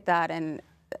look at that, and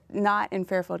not in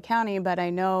Fairfield County, but I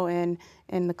know in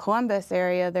the Columbus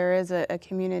area there is a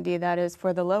community that is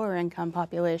for the lower income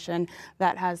population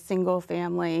that has single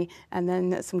family, and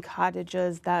then some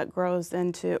cottages that grows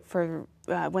into for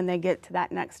when they get to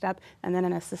that next step, and then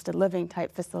an assisted living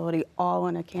type facility, all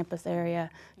in a campus area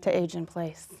to age in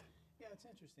place. Yeah, it's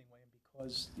interesting, Wayne,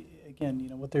 because again, you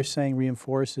know, what they're saying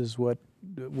reinforces what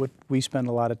we spend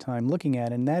a lot of time looking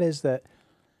at, and that is that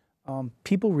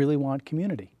people really want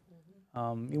community.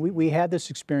 We had this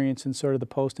experience in sort of the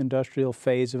post-industrial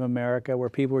phase of America where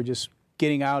people were just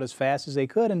getting out as fast as they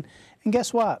could, and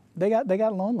guess what? They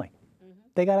got lonely.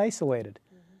 They got isolated.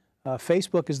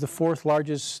 Facebook is the 4th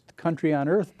largest country on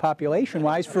earth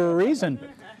population-wise for a reason.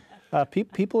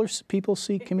 People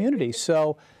seek community.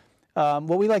 So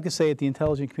what we like to say at the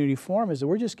Intelligent Community Forum is that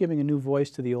we're just giving a new voice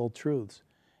to the old truths.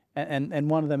 And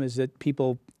one of them is that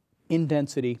people in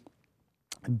density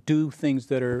do things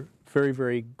that are very,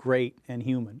 very great and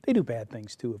human. They do bad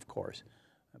things too, of course,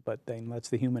 but then that's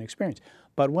the human experience.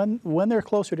 But when they're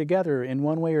closer together in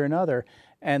one way or another,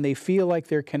 and they feel like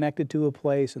they're connected to a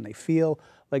place, and they feel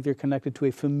like they're connected to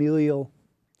a familial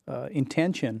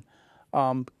intention,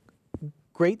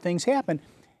 great things happen.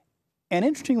 And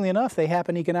interestingly enough, they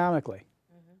happen economically.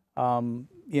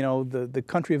 You know, the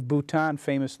country of Bhutan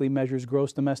famously measures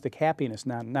gross domestic happiness,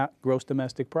 not gross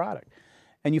domestic product.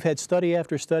 And you've had study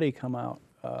after study come out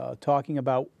talking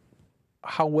about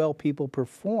how well people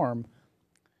perform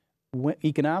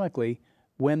economically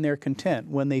when they're content,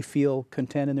 when they feel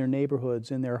content in their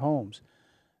neighborhoods, in their homes.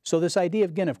 So this idea,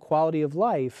 again, of quality of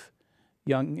life,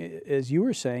 Young, as you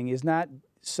were saying, is not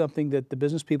something that the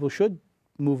business people should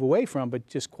move away from, but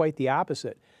just quite the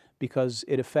opposite, because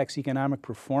it affects economic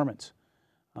performance.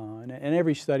 And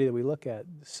every study that we look at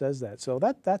says that. So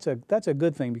that's a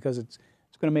good thing, because it's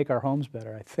going to make our homes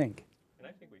better, I think. And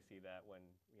I think we see that when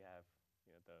we have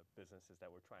the businesses that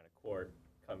we're trying to court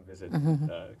come visit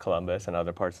Columbus and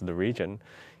other parts of the region.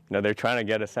 You know, they're trying to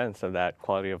get a sense of that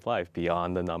quality of life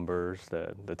beyond the numbers,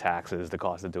 the taxes, the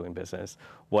cost of doing business.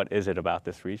 What is it about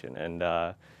this region?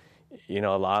 And you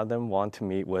know, a lot of them want to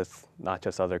meet with not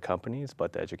just other companies,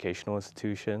 but the educational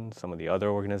institutions, some of the other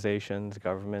organizations,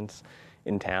 governments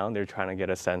in town. They're trying to get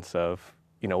a sense of,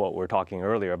 you know, what we're talking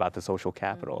earlier about the social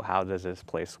capital. How does this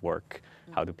place work?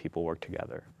 How do people work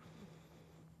together?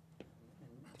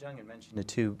 Jung had mentioned it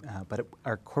too, but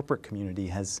our corporate community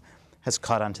has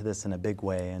caught on to this in a big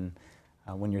way. And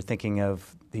when you're thinking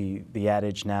of the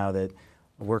adage now that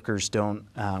workers don't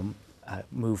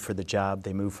move for the job,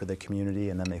 they move for the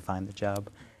community, and then they find the job.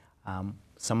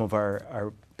 Some of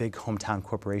our big hometown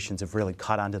corporations have really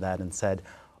caught on to that and said,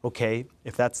 okay,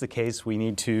 if that's the case, we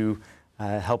need to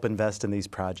help invest in these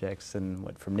projects.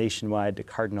 And from Nationwide to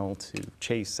Cardinal to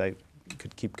Chase, I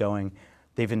could keep going.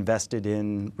 They've invested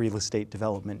in real estate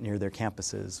development near their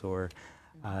campuses, or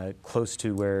close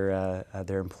to where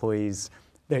their employees,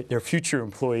 their future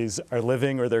employees are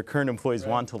living, or their current employees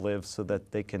want to live, so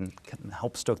that they can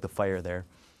help stoke the fire there.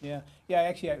 Yeah.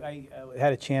 Actually, I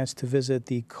had a chance to visit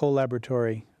the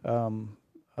co-laboratory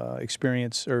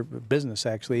experience, or business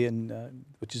actually,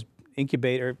 which is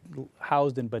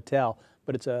housed in Battelle,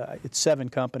 but it's 7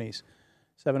 companies,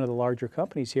 7 of the larger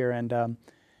companies here, and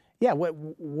yeah,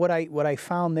 what I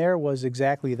found there was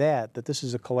exactly that this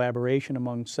is a collaboration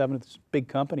among 7 of the big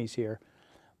companies here,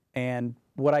 and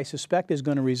what I suspect is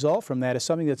going to result from that is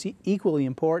something that's equally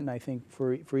important, I think,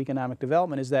 for economic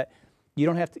development, is that you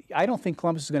don't have to. I don't think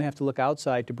Columbus is going to have to look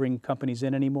outside to bring companies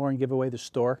in anymore and give away the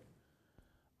store.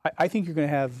 I think you're going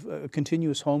to have a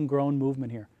continuous homegrown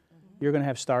movement here. You're going to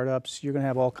have startups. You're going to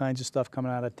have all kinds of stuff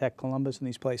coming out of Tech Columbus and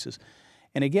these places.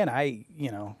 And again,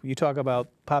 you talk about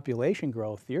population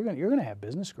growth. You're going to have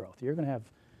business growth. You're going to have,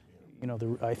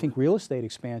 I think, real estate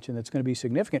expansion that's going to be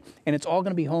significant, and it's all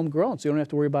going to be homegrown, so you don't have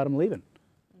to worry about them leaving.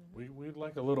 We'd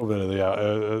like a little bit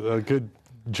of a good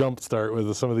jump start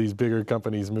with some of these bigger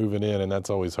companies moving in, and that's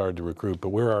always hard to recruit. But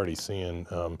we're already seeing,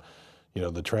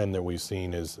 the trend that we've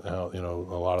seen is how, a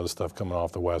lot of the stuff coming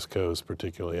off the West Coast,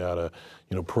 particularly out of,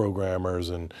 programmers.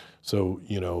 And so,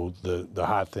 the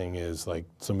hot thing is like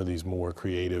some of these more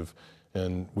creative,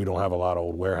 and we don't have a lot of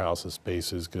old warehouse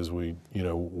spaces because we're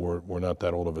not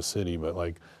that old of a city, but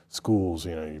like schools,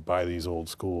 you buy these old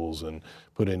schools and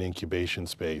put in incubation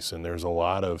space, and there's a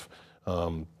lot of,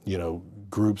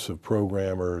 groups of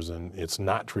programmers, and it's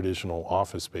not traditional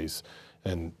office space.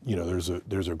 And, there's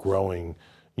a growing,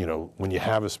 when you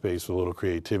have a space with a little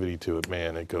creativity to it,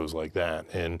 man, it goes like that.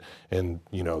 And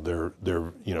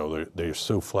they're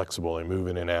so flexible. They move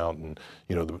in and out, and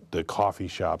the coffee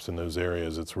shops in those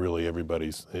areas, it's really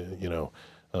everybody's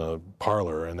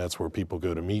parlor, and that's where people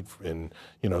go to meet. And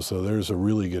so there's a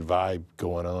really good vibe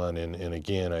going on. And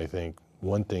again, I think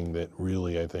one thing that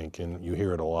really, and you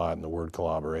hear it a lot in the word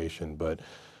collaboration, but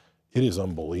it is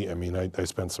unbelievable. I mean, I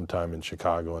spent some time in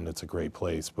Chicago, and it's a great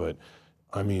place, but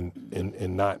I mean,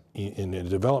 in the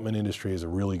development industry is a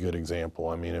really good example.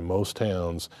 I mean, in most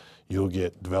towns, you'll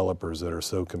get developers that are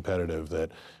so competitive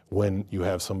that when you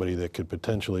have somebody that could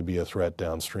potentially be a threat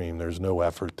downstream, there's no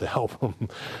effort to help them.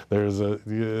 There's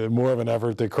more of an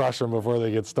effort to crush them before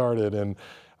they get started. And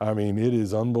I mean, it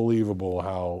is unbelievable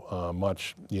how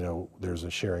much, there's a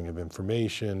sharing of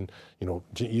information,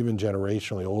 even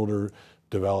generationally older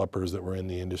developers that were in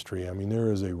the industry. I mean,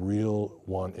 there is a real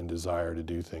want and desire to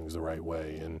do things the right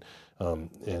way, and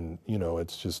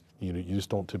it's just you just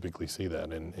don't typically see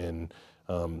that, and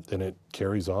it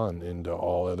carries on into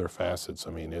all other facets.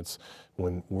 I mean, it's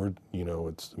when we're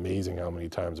it's amazing how many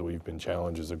times that we've been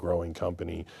challenged as a growing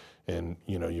company, and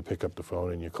you pick up the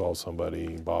phone and you call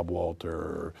somebody, Bob Walter,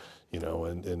 or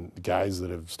and guys that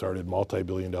have started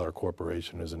multi-billion-dollar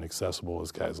corporation as inaccessible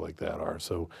as guys like that are.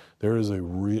 So there is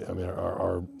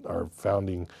our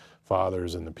founding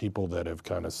fathers and the people that have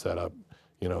kind of set up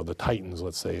you know, the titans,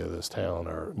 let's say, of this town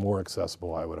are more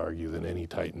accessible, I would argue, than any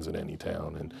titans in any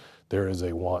town. And there is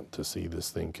a want to see this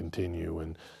thing continue.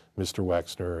 And Mr.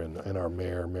 Wexner and our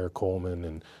mayor, Mayor Coleman,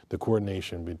 and the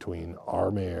coordination between our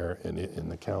mayor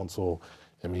and the council.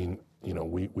 I mean, you know,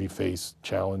 we face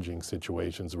challenging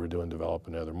situations. We're doing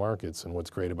development in other markets. And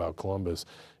what's great about Columbus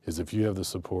is if you have the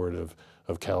support of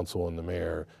council and the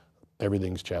mayor,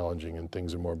 everything's challenging and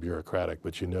things are more bureaucratic,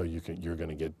 but you know you're going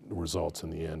to get results in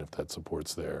the end if that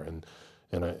support's there. And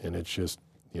it's just,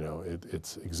 you know,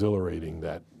 it's exhilarating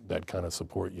that kind of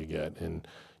support you get. And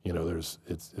you know,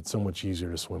 it's so much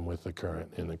easier to swim with the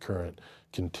current, and the current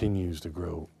continues to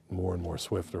grow more and more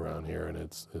swift around here, and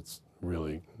it's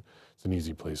really an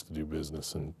easy place to do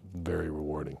business and very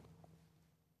rewarding.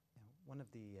 One of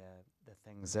the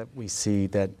things that we see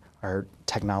that our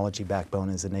technology backbone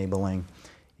is enabling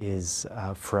is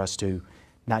for us to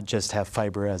not just have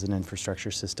fiber as an infrastructure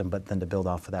system, but then to build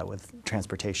off of that with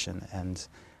transportation. And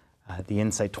the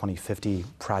Insight 2050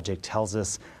 project tells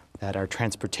us that our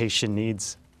transportation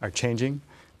needs are changing.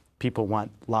 People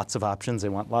want lots of options. They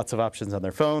want lots of options on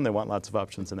their phone. They want lots of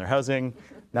options in their housing.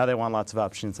 Now they want lots of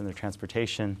options in their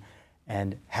transportation.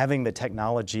 And having the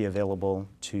technology available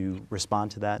to respond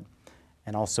to that,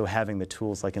 and also having the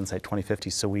tools like Insight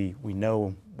 2050 so we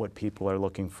know what people are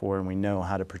looking for and we know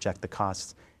how to project the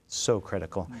costs, so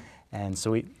critical. And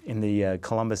so in the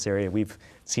Columbus area, we've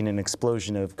seen an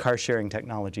explosion of car sharing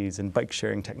technologies and bike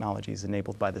sharing technologies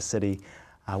enabled by the city,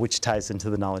 which ties into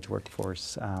the knowledge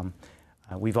workforce.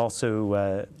 We've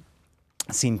also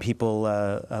seen people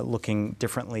looking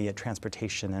differently at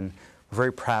transportation, and we're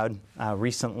very proud.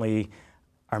 Recently,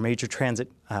 our major transit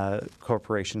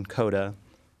corporation, CODA,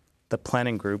 the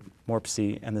planning group,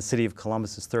 MORPC, and the City of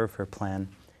Columbus's Thoroughfare Plan,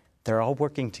 they're all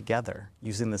working together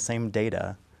using the same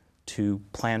data to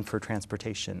plan for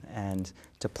transportation and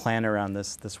to plan around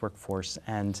this workforce.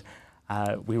 And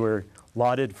we were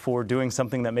lauded for doing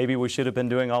something that maybe we should have been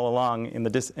doing all along in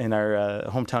our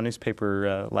hometown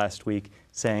newspaper last week,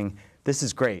 saying, this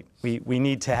is great. We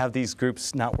need to have these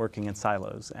groups not working in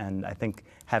silos. And I think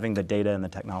having the data and the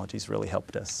technologies really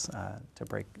helped us to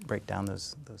break down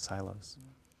those silos.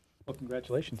 Well,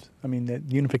 congratulations. I mean, the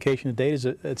unification of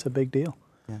data it's a big deal.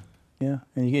 Yeah. Yeah,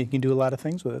 and you can do a lot of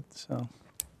things with it. So.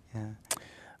 Yeah.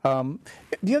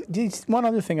 One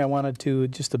other thing I wanted to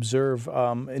just observe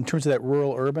in terms of that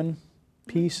rural-urban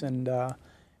piece, and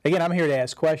again, I'm here to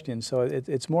ask questions, so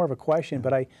it's more of a question.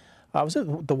 But I was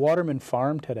at the Waterman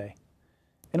Farm today,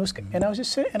 and I was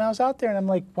just sitting, and I was out there, and I'm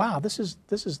like, wow, this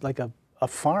is like a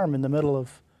farm in the middle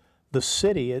of the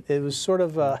city. It was sort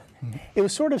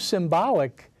of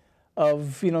symbolic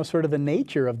of, you know, sort of the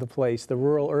nature of the place, the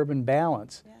rural-urban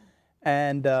balance. Yeah.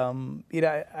 And you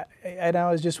know,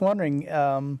 I was just wondering,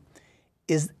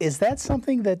 is that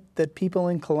something that people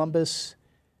in Columbus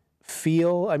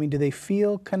feel? I mean, do they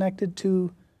feel connected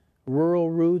to rural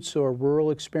roots or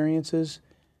rural experiences?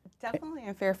 Definitely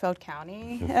in Fairfield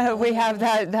County, we have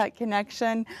that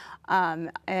connection,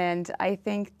 and I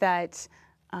think that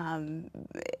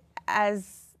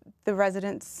as the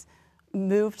residents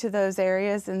move to those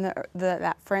areas in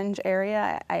that fringe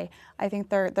area, I think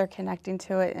they're connecting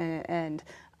to it and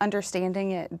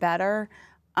understanding it better.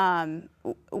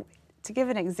 To give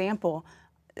an example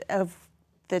of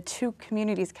the two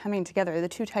communities coming together, the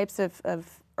two types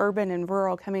of urban and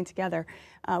rural coming together,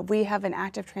 we have an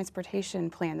active transportation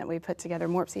plan that we put together.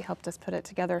 MORPC helped us put it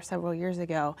together several years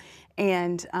ago,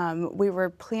 and we were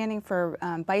planning for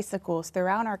bicycles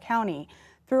throughout our county,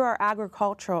 through our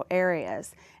agricultural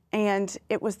areas. And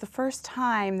it was the first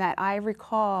time that I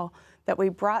recall that we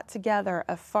brought together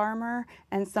a farmer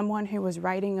and someone who was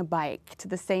riding a bike to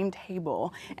the same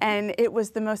table. And it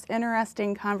was the most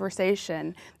interesting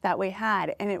conversation that we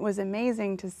had. And it was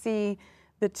amazing to see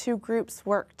the two groups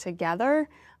work together.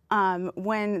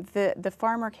 When the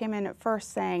farmer came in at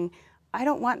first saying, I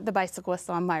don't want the bicyclists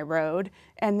on my road.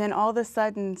 And then all of a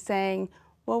sudden saying,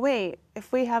 well, wait,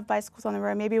 if we have bicycles on the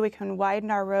road, maybe we can widen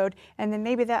our road, and then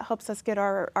maybe that helps us get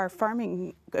our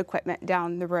farming equipment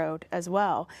down the road as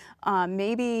well.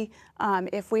 Maybe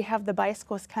if we have the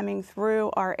bicyclists coming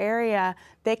through our area,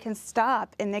 they can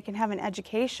stop and they can have an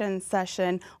education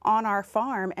session on our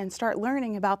farm and start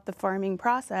learning about the farming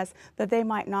process that they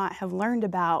might not have learned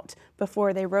about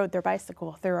before they rode their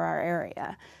bicycle through our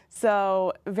area.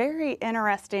 So very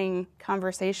interesting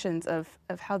conversations of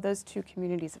how those two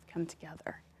communities have come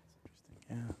together.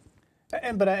 Yeah.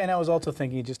 And I was also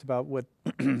thinking just about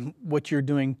what you're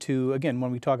doing to, again, when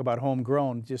we talk about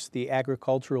homegrown, just the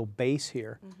agricultural base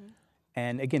here. Mm-hmm.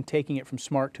 And again, taking it from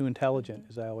smart to intelligent,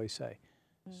 as I always say.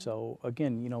 So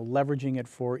again, leveraging it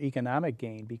for economic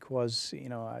gain because,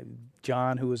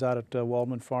 John, who was out at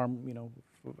Waldman Farm,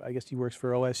 I guess he works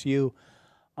for OSU.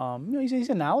 He's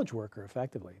a knowledge worker,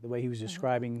 effectively. The way he was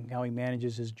describing how he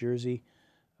manages his Jersey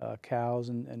cows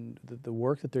and the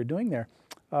work that they're doing there,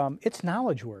 it's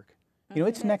knowledge work.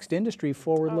 It's next industry,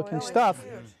 forward-looking stuff,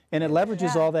 and it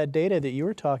leverages all that data that you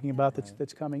were talking about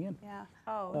that's coming in. Yeah.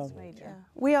 Oh, it's major. Yeah.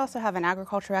 We also have an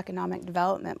agriculture economic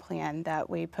development plan that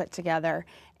we put together,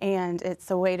 and it's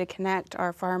a way to connect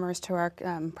our farmers to our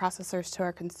processors to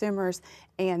our consumers,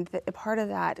 and part of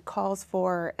that calls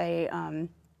for a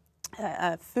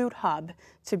food hub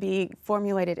to be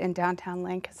formulated in downtown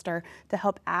Lancaster to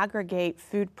help aggregate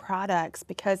food products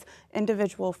because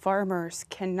individual farmers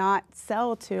cannot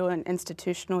sell to an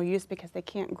institutional use because they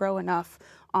can't grow enough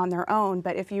on their own.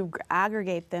 But if you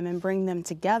aggregate them and bring them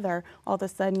together, all of a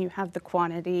sudden you have the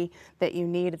quantity that you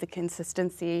need, the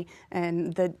consistency,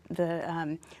 and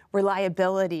the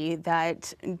reliability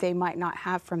that they might not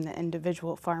have from the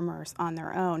individual farmers on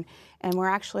their own. And we're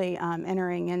actually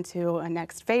entering into a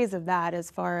next phase of that as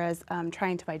far as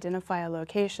trying to identify a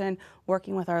location,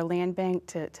 working with our land bank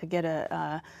to get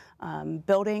a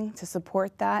building to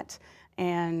support that,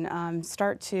 and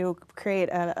start to create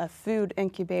a food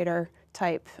incubator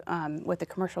type with a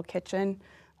commercial kitchen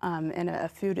and a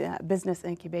food business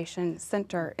incubation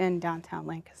center in downtown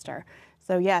Lancaster.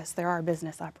 So yes, there are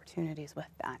business opportunities with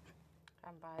that.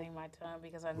 I'm biting my tongue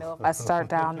because I know if I start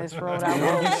down this road, I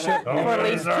will for at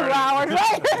least 2 hours.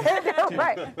 Right?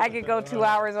 Right. I could go 2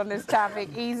 hours on this topic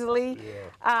easily.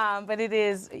 But it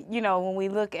is, when we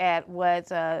look at what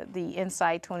the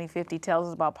Insight 2050 tells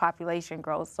us about population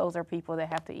growth, those are people that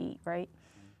have to eat, right?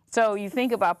 So you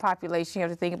think about population, you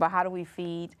have to think about how do we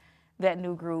feed that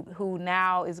new group who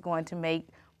now is going to make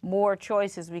more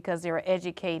choices because they're an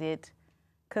educated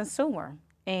consumer.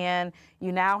 And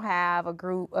you now have a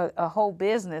group, a whole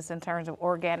business in terms of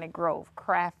organic growth,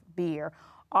 craft beer,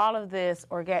 all of this,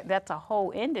 that's a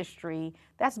whole industry,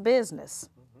 that's business.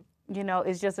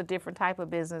 It's just a different type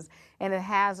of business. And it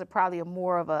has probably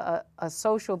more of a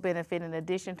social benefit in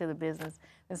addition to the business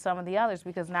than some of the others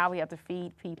because now we have to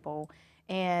feed people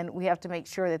and we have to make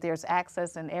sure that there's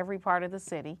access in every part of the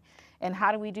city. And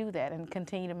how do we do that and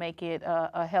continue to make it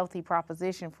a healthy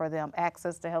proposition for them,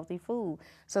 access to healthy food?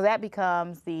 So that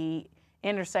becomes the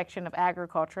intersection of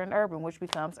agriculture and urban, which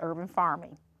becomes urban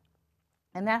farming.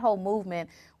 And that whole movement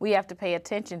we have to pay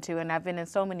attention to. And I've been in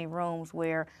so many rooms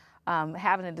where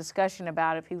having a discussion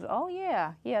about it, people, oh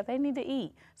yeah, they need to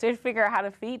eat. So you figure out how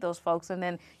to feed those folks. And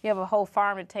then you have a whole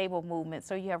farm to table movement.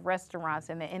 So you have restaurants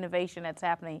and the innovation that's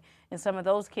happening in some of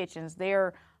those kitchens.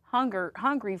 They're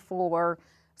hungry for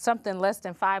something less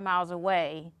than 5 miles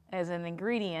away as an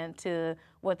ingredient to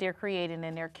what they're creating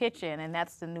in their kitchen. And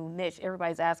that's the new niche.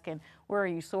 Everybody's asking, where are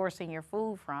you sourcing your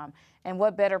food from? And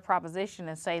what better proposition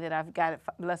than say that I've got it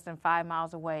less than 5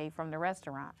 miles away from the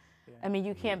restaurant? I mean,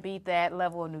 you can't beat that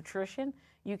level of nutrition.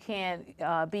 You can't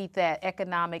beat that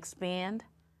economic spend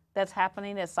that's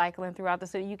happening, that's cycling throughout the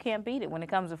city. You can't beat it when it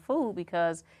comes to food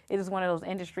because it is one of those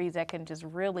industries that can just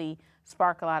really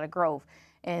spark a lot of growth.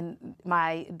 And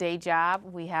my day job,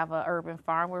 we have an urban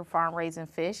farm. We're farm raising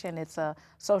fish, and it's a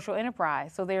social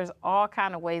enterprise. So there's all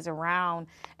kind of ways around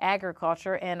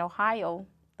agriculture. And Ohio,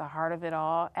 the heart of it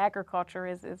all, agriculture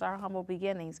is our humble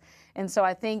beginnings. And so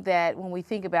I think that when we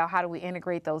think about how do we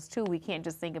integrate those two, we can't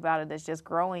just think about it as just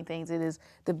growing things. It is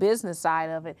the business side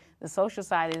of it. The social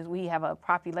side is we have a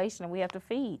population and we have to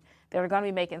feed. They're going to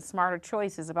be making smarter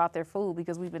choices about their food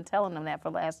because we've been telling them that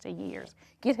for the last 10 years.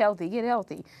 Get healthy, get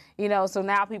healthy. So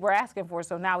now people are asking for it,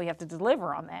 so now we have to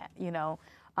deliver on that,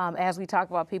 As we talk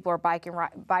about, people are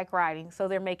bike riding, so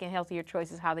they're making healthier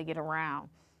choices how they get around.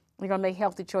 They're going to make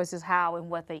healthy choices how and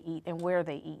what they eat and where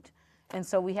they eat. And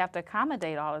so we have to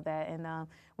accommodate all of that. And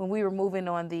when we were moving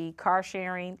on the car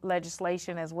sharing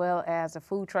legislation as well as the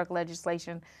food truck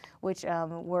legislation, which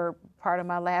were part of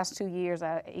my last 2 years,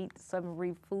 I ate some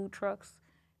food trucks,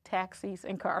 taxis,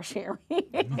 and car sharing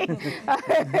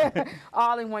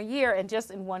all in 1 year. And just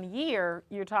in 1 year,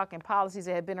 you're talking policies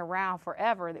that had been around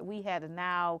forever that we had to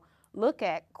now look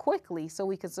at quickly so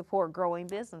we could support growing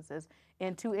businesses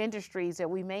in two industries that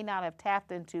we may not have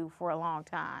tapped into for a long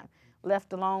time,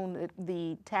 left alone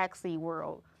the taxi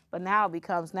world. But now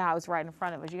it's right in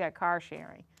front of us. You got car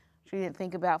sharing, which we didn't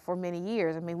think about for many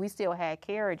years. I mean, we still had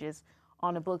carriages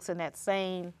on the books in that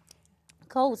same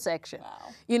code section.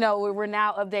 Wow. We're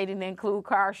now updating to include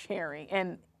car sharing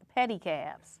and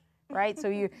pedicabs, right?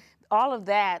 So all of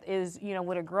that is,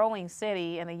 with a growing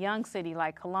city and a young city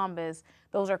like Columbus,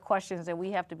 those are questions that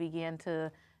we have to begin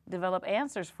to develop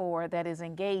answers for that is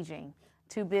engaging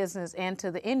to business and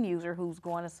to the end user who's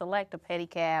going to select a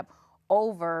pedicab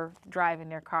over driving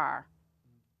their car.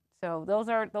 So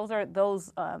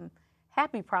those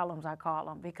happy problems, I call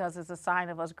them, because it's a sign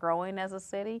of us growing as a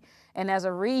city. And as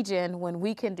a region, when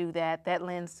we can do that, that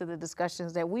lends to the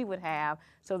discussions that we would have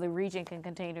so the region can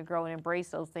continue to grow and embrace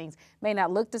those things. May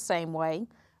not look the same way,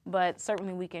 but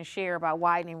certainly we can share about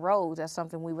widening roads. That's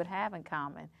something we would have in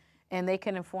common. And they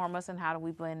can inform us on how do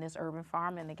we blend this urban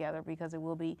farming together, because it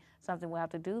will be something we'll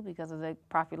have to do because of the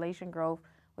population growth.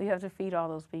 We have to feed all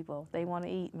those people. They want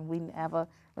to eat, and we have a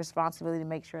responsibility to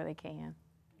make sure they can.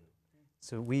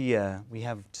 So we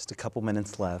have just a couple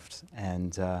minutes left,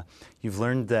 and you've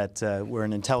learned that we're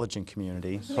an intelligent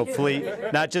community. Hopefully,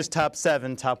 not just top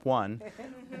 7, top 1.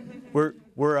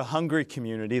 We're a hungry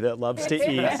community that loves to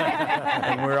eat,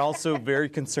 and we're also very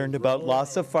concerned about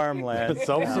loss of farmland,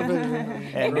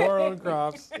 Self-sufficient, and grow our own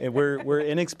crops. and we're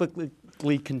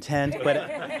inexplicably content. But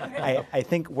I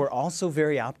think we're also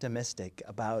very optimistic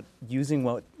about using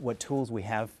what tools we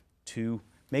have to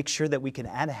make sure that we can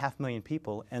add 500,000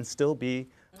 people and still be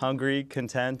hungry,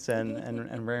 content,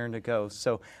 and raring to go.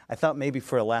 So I thought maybe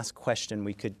for a last question,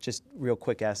 we could just real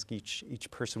quick ask each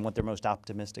person what they're most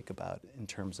optimistic about in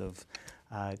terms of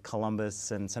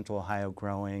Columbus and Central Ohio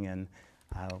growing. And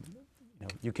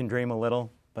you can dream a little,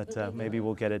 but maybe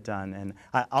we'll get it done. And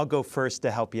I'll go first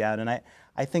to help you out. And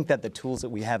I think that the tools that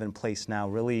we have in place now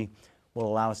really will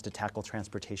allow us to tackle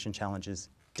transportation challenges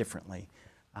differently.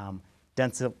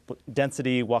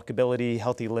 Density, walkability,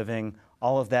 healthy living,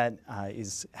 all of that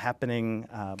is happening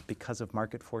because of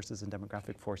market forces and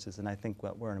demographic forces. And I think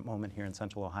we're in a moment here in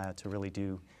Central Ohio to really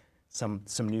do some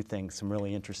new things, some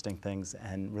really interesting things,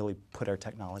 and really put our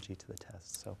technology to the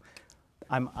test. So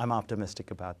I'm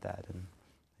optimistic about that. And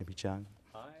maybe John?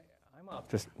 I'm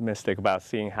optimistic about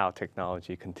seeing how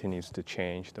technology continues to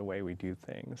change the way we do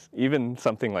things. Even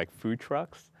something like food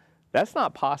trucks. That's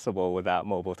not possible without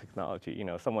mobile technology.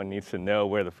 Someone needs to know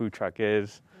where the food truck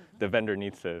is. The vendor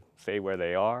needs to say where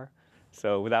they are.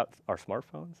 So without our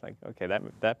smartphones, okay,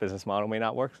 that business model may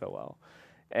not work so well.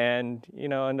 And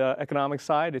on the economic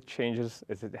side, it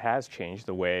has changed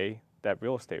the way that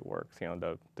real estate works.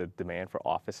 The demand for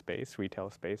office space, retail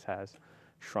space has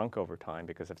shrunk over time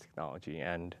because of technology.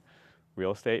 And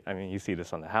real estate, you see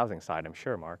this on the housing side, I'm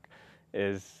sure, Mark,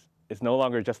 is no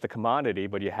longer just a commodity,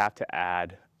 but you have to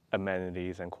add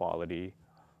amenities and quality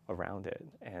around it,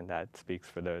 and that speaks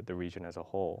for the region as a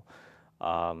whole.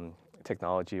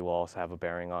 Technology will also have a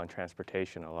bearing on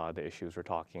transportation. A lot of the issues we're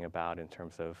talking about in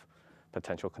terms of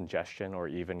potential congestion or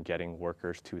even getting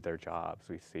workers to their jobs.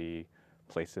 We see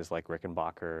places like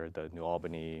Rickenbacker, the New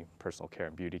Albany Personal Care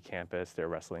and Beauty Campus, they're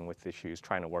wrestling with issues,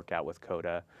 trying to work out with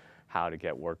COTA how to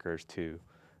get workers to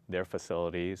their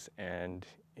facilities. And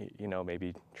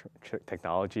maybe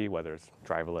technology, whether it's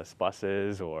driverless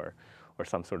buses or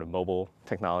some sort of mobile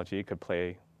technology, could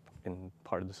play in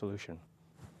part of the solution.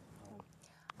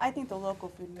 I think the local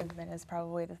food movement is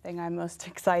probably the thing I'm most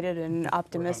excited and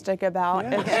optimistic about.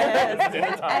 And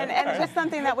just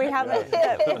something that we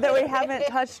haven't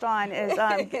touched on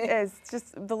is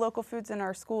just the local foods in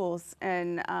our schools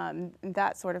and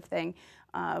that sort of thing.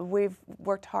 We've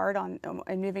worked hard on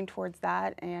moving towards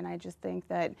that, and I just think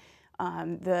that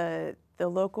the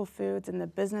local foods and the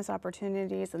business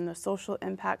opportunities and the social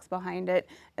impacts behind it,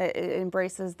 it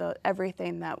embraces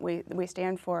everything that we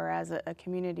stand for as a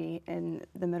community in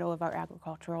the middle of our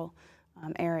agricultural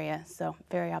area. So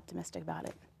very optimistic about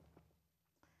it.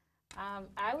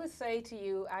 I would say to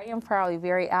you, I am probably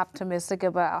very optimistic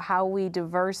about how we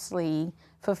diversely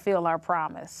fulfill our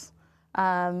promise.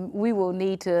 We will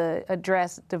need to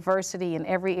address diversity in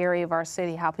every area of our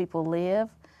city, how people live,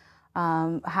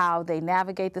 how they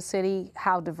navigate the city,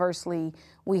 how diversely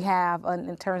we have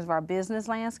in terms of our business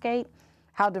landscape,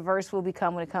 how diverse we'll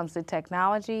become when it comes to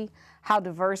technology, how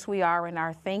diverse we are in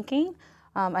our thinking.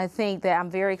 I think that I'm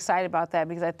very excited about that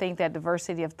because I think that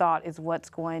diversity of thought is what's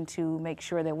going to make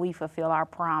sure that we fulfill our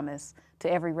promise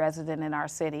to every resident in our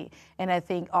city. And I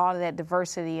think all of that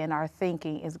diversity in our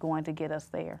thinking is going to get us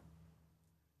there.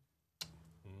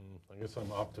 I guess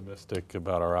I'm optimistic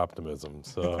about our optimism.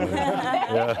 So,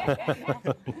 yeah.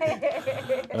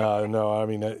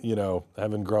 No,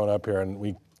 having grown up here, and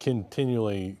we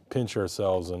continually pinch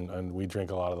ourselves, and we drink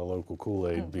a lot of the local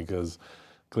Kool-Aid because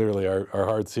clearly our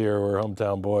hearts here, we're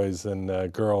hometown boys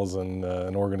and girls and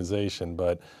an organization.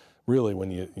 But really, when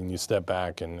you step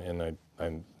back, and I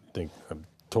think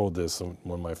told this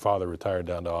when my father retired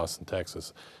down to Austin,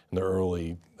 Texas. In the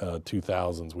early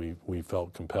 2000s, we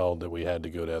felt compelled that we had to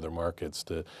go to other markets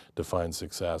to find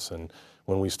success. And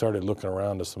when we started looking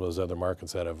around to some of those other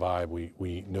markets that had a vibe,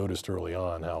 we noticed early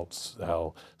on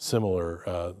how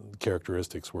similar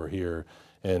characteristics were here.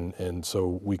 And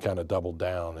so we kind of doubled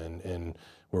down, and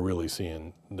we're really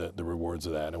seeing the rewards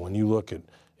of that. And when you look at,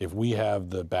 if we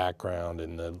have the background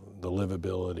and the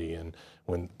livability, and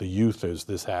when the youth is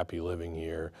this happy living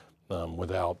here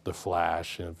without the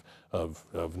flash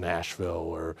of Nashville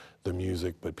or the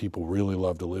music, but people really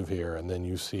love to live here, and then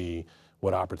you see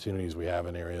what opportunities we have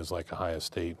in areas like Ohio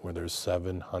State, where there's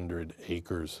 700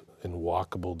 acres in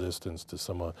walkable distance to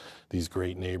some of these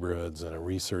great neighborhoods and a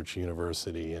research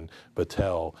university and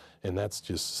Battelle, and that's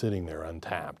just sitting there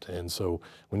untapped. And so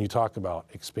when you talk about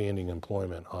expanding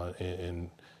employment in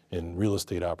real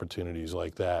estate opportunities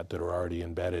like that are already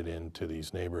embedded into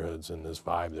these neighborhoods and this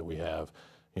vibe that we have,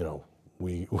 you know,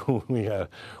 we got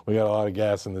a lot of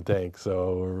gas in the tank,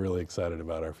 so we're really excited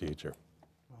about our future.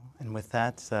 And with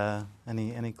that,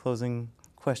 any closing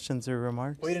questions or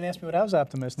remarks? Well, you didn't ask me what I was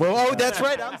optimistic Well, about. oh, that's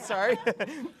right. I'm sorry.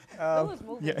 Well,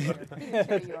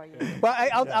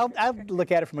 I'll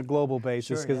look at it from a global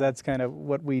basis, because that's kind of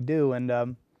what we do.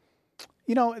 And,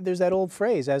 you know, there's that old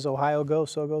phrase, as Ohio goes,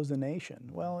 so goes the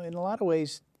nation. Well, in a lot of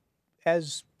ways,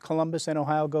 as Columbus and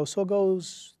Ohio go, so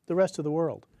goes the rest of the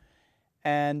world.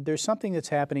 And there's something that's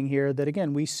happening here that,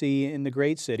 again, we see in the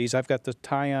great cities. I've got the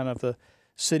tie-on of the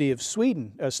city of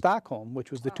Sweden, Stockholm,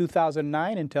 which was the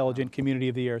 2009 Intelligent Community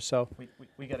of the Year. So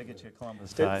we got to get you a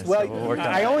Columbus tie. well, so we'll work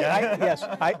on yes,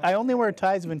 I only wear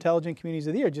ties of Intelligent Communities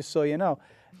of the Year, just so you know,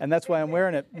 and that's why I'm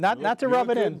wearing it. Not to rub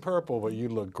it in. Purple, but you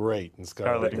look great in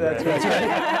scarlet. That's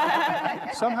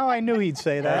right. Somehow I knew he'd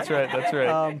say that. That's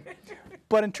right.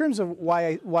 But in terms of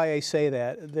why I say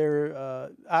that, there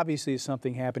obviously is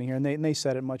something happening here, and they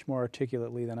said it much more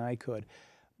articulately than I could.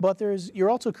 But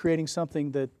you're also creating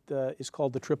something that is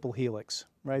called the triple helix,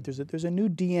 right? There's a new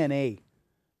DNA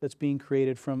that's being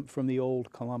created from the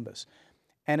old Columbus,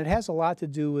 and it has a lot to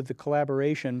do with the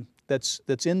collaboration that's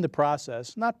in the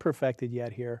process, not perfected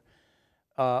yet here,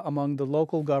 among the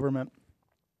local government,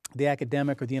 the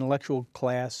academic or the intellectual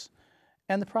class,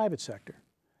 and the private sector.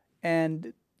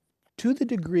 And to the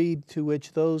degree to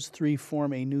which those three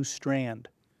form a new strand,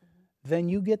 then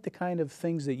you get the kind of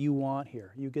things that you want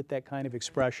here. You get that kind of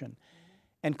expression.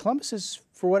 And Columbus is,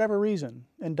 for whatever reason,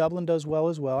 and Dublin does well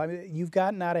as well, I mean, you've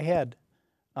gotten out ahead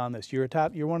on this. You're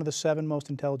one of the 7 most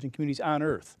intelligent communities on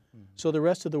earth. So the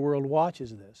rest of the world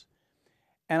watches this.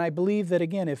 And I believe that,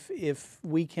 again, if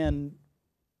you can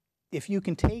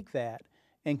take that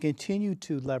and continue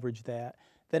to leverage that,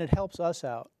 then it helps us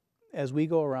out as we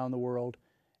go around the world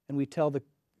and we tell the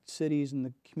cities and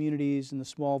the communities and the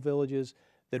small villages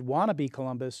that want to be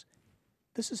Columbus,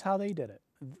 this is how they did it.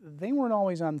 They weren't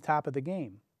always on the top of the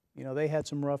game. You know, they had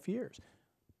some rough years,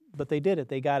 but they did it.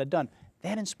 They got it done.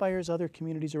 That inspires other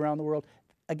communities around the world.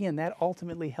 Again, that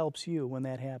ultimately helps you when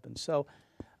that happens. So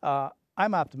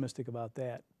I'm optimistic about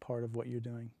that part of what you're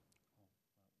doing.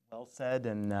 Well said,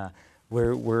 and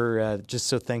we're just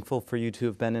so thankful for you to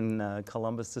have been in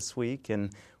Columbus this week,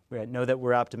 and we know that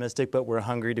we're optimistic, but we're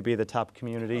hungry to be the top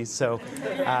community. So,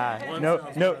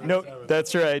 no,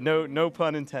 that's right. No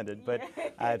pun intended. But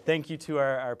thank you to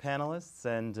our panelists,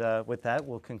 and with that,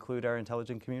 we'll conclude our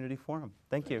Intelligent Community Forum.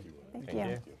 Thank you. Thank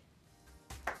you.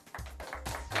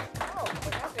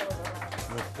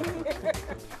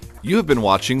 You have been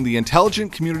watching the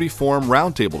Intelligent Community Forum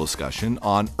Roundtable discussion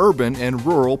on urban and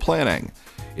rural planning.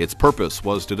 Its purpose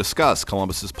was to discuss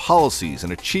Columbus's policies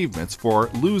and achievements for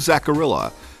Lou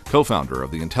Zaccarilla, co-founder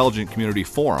of the Intelligent Community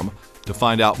Forum. To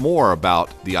find out more about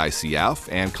the ICF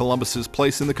and Columbus's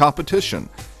place in the competition,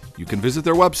 you can visit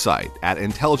their website at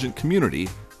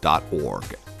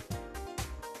intelligentcommunity.org.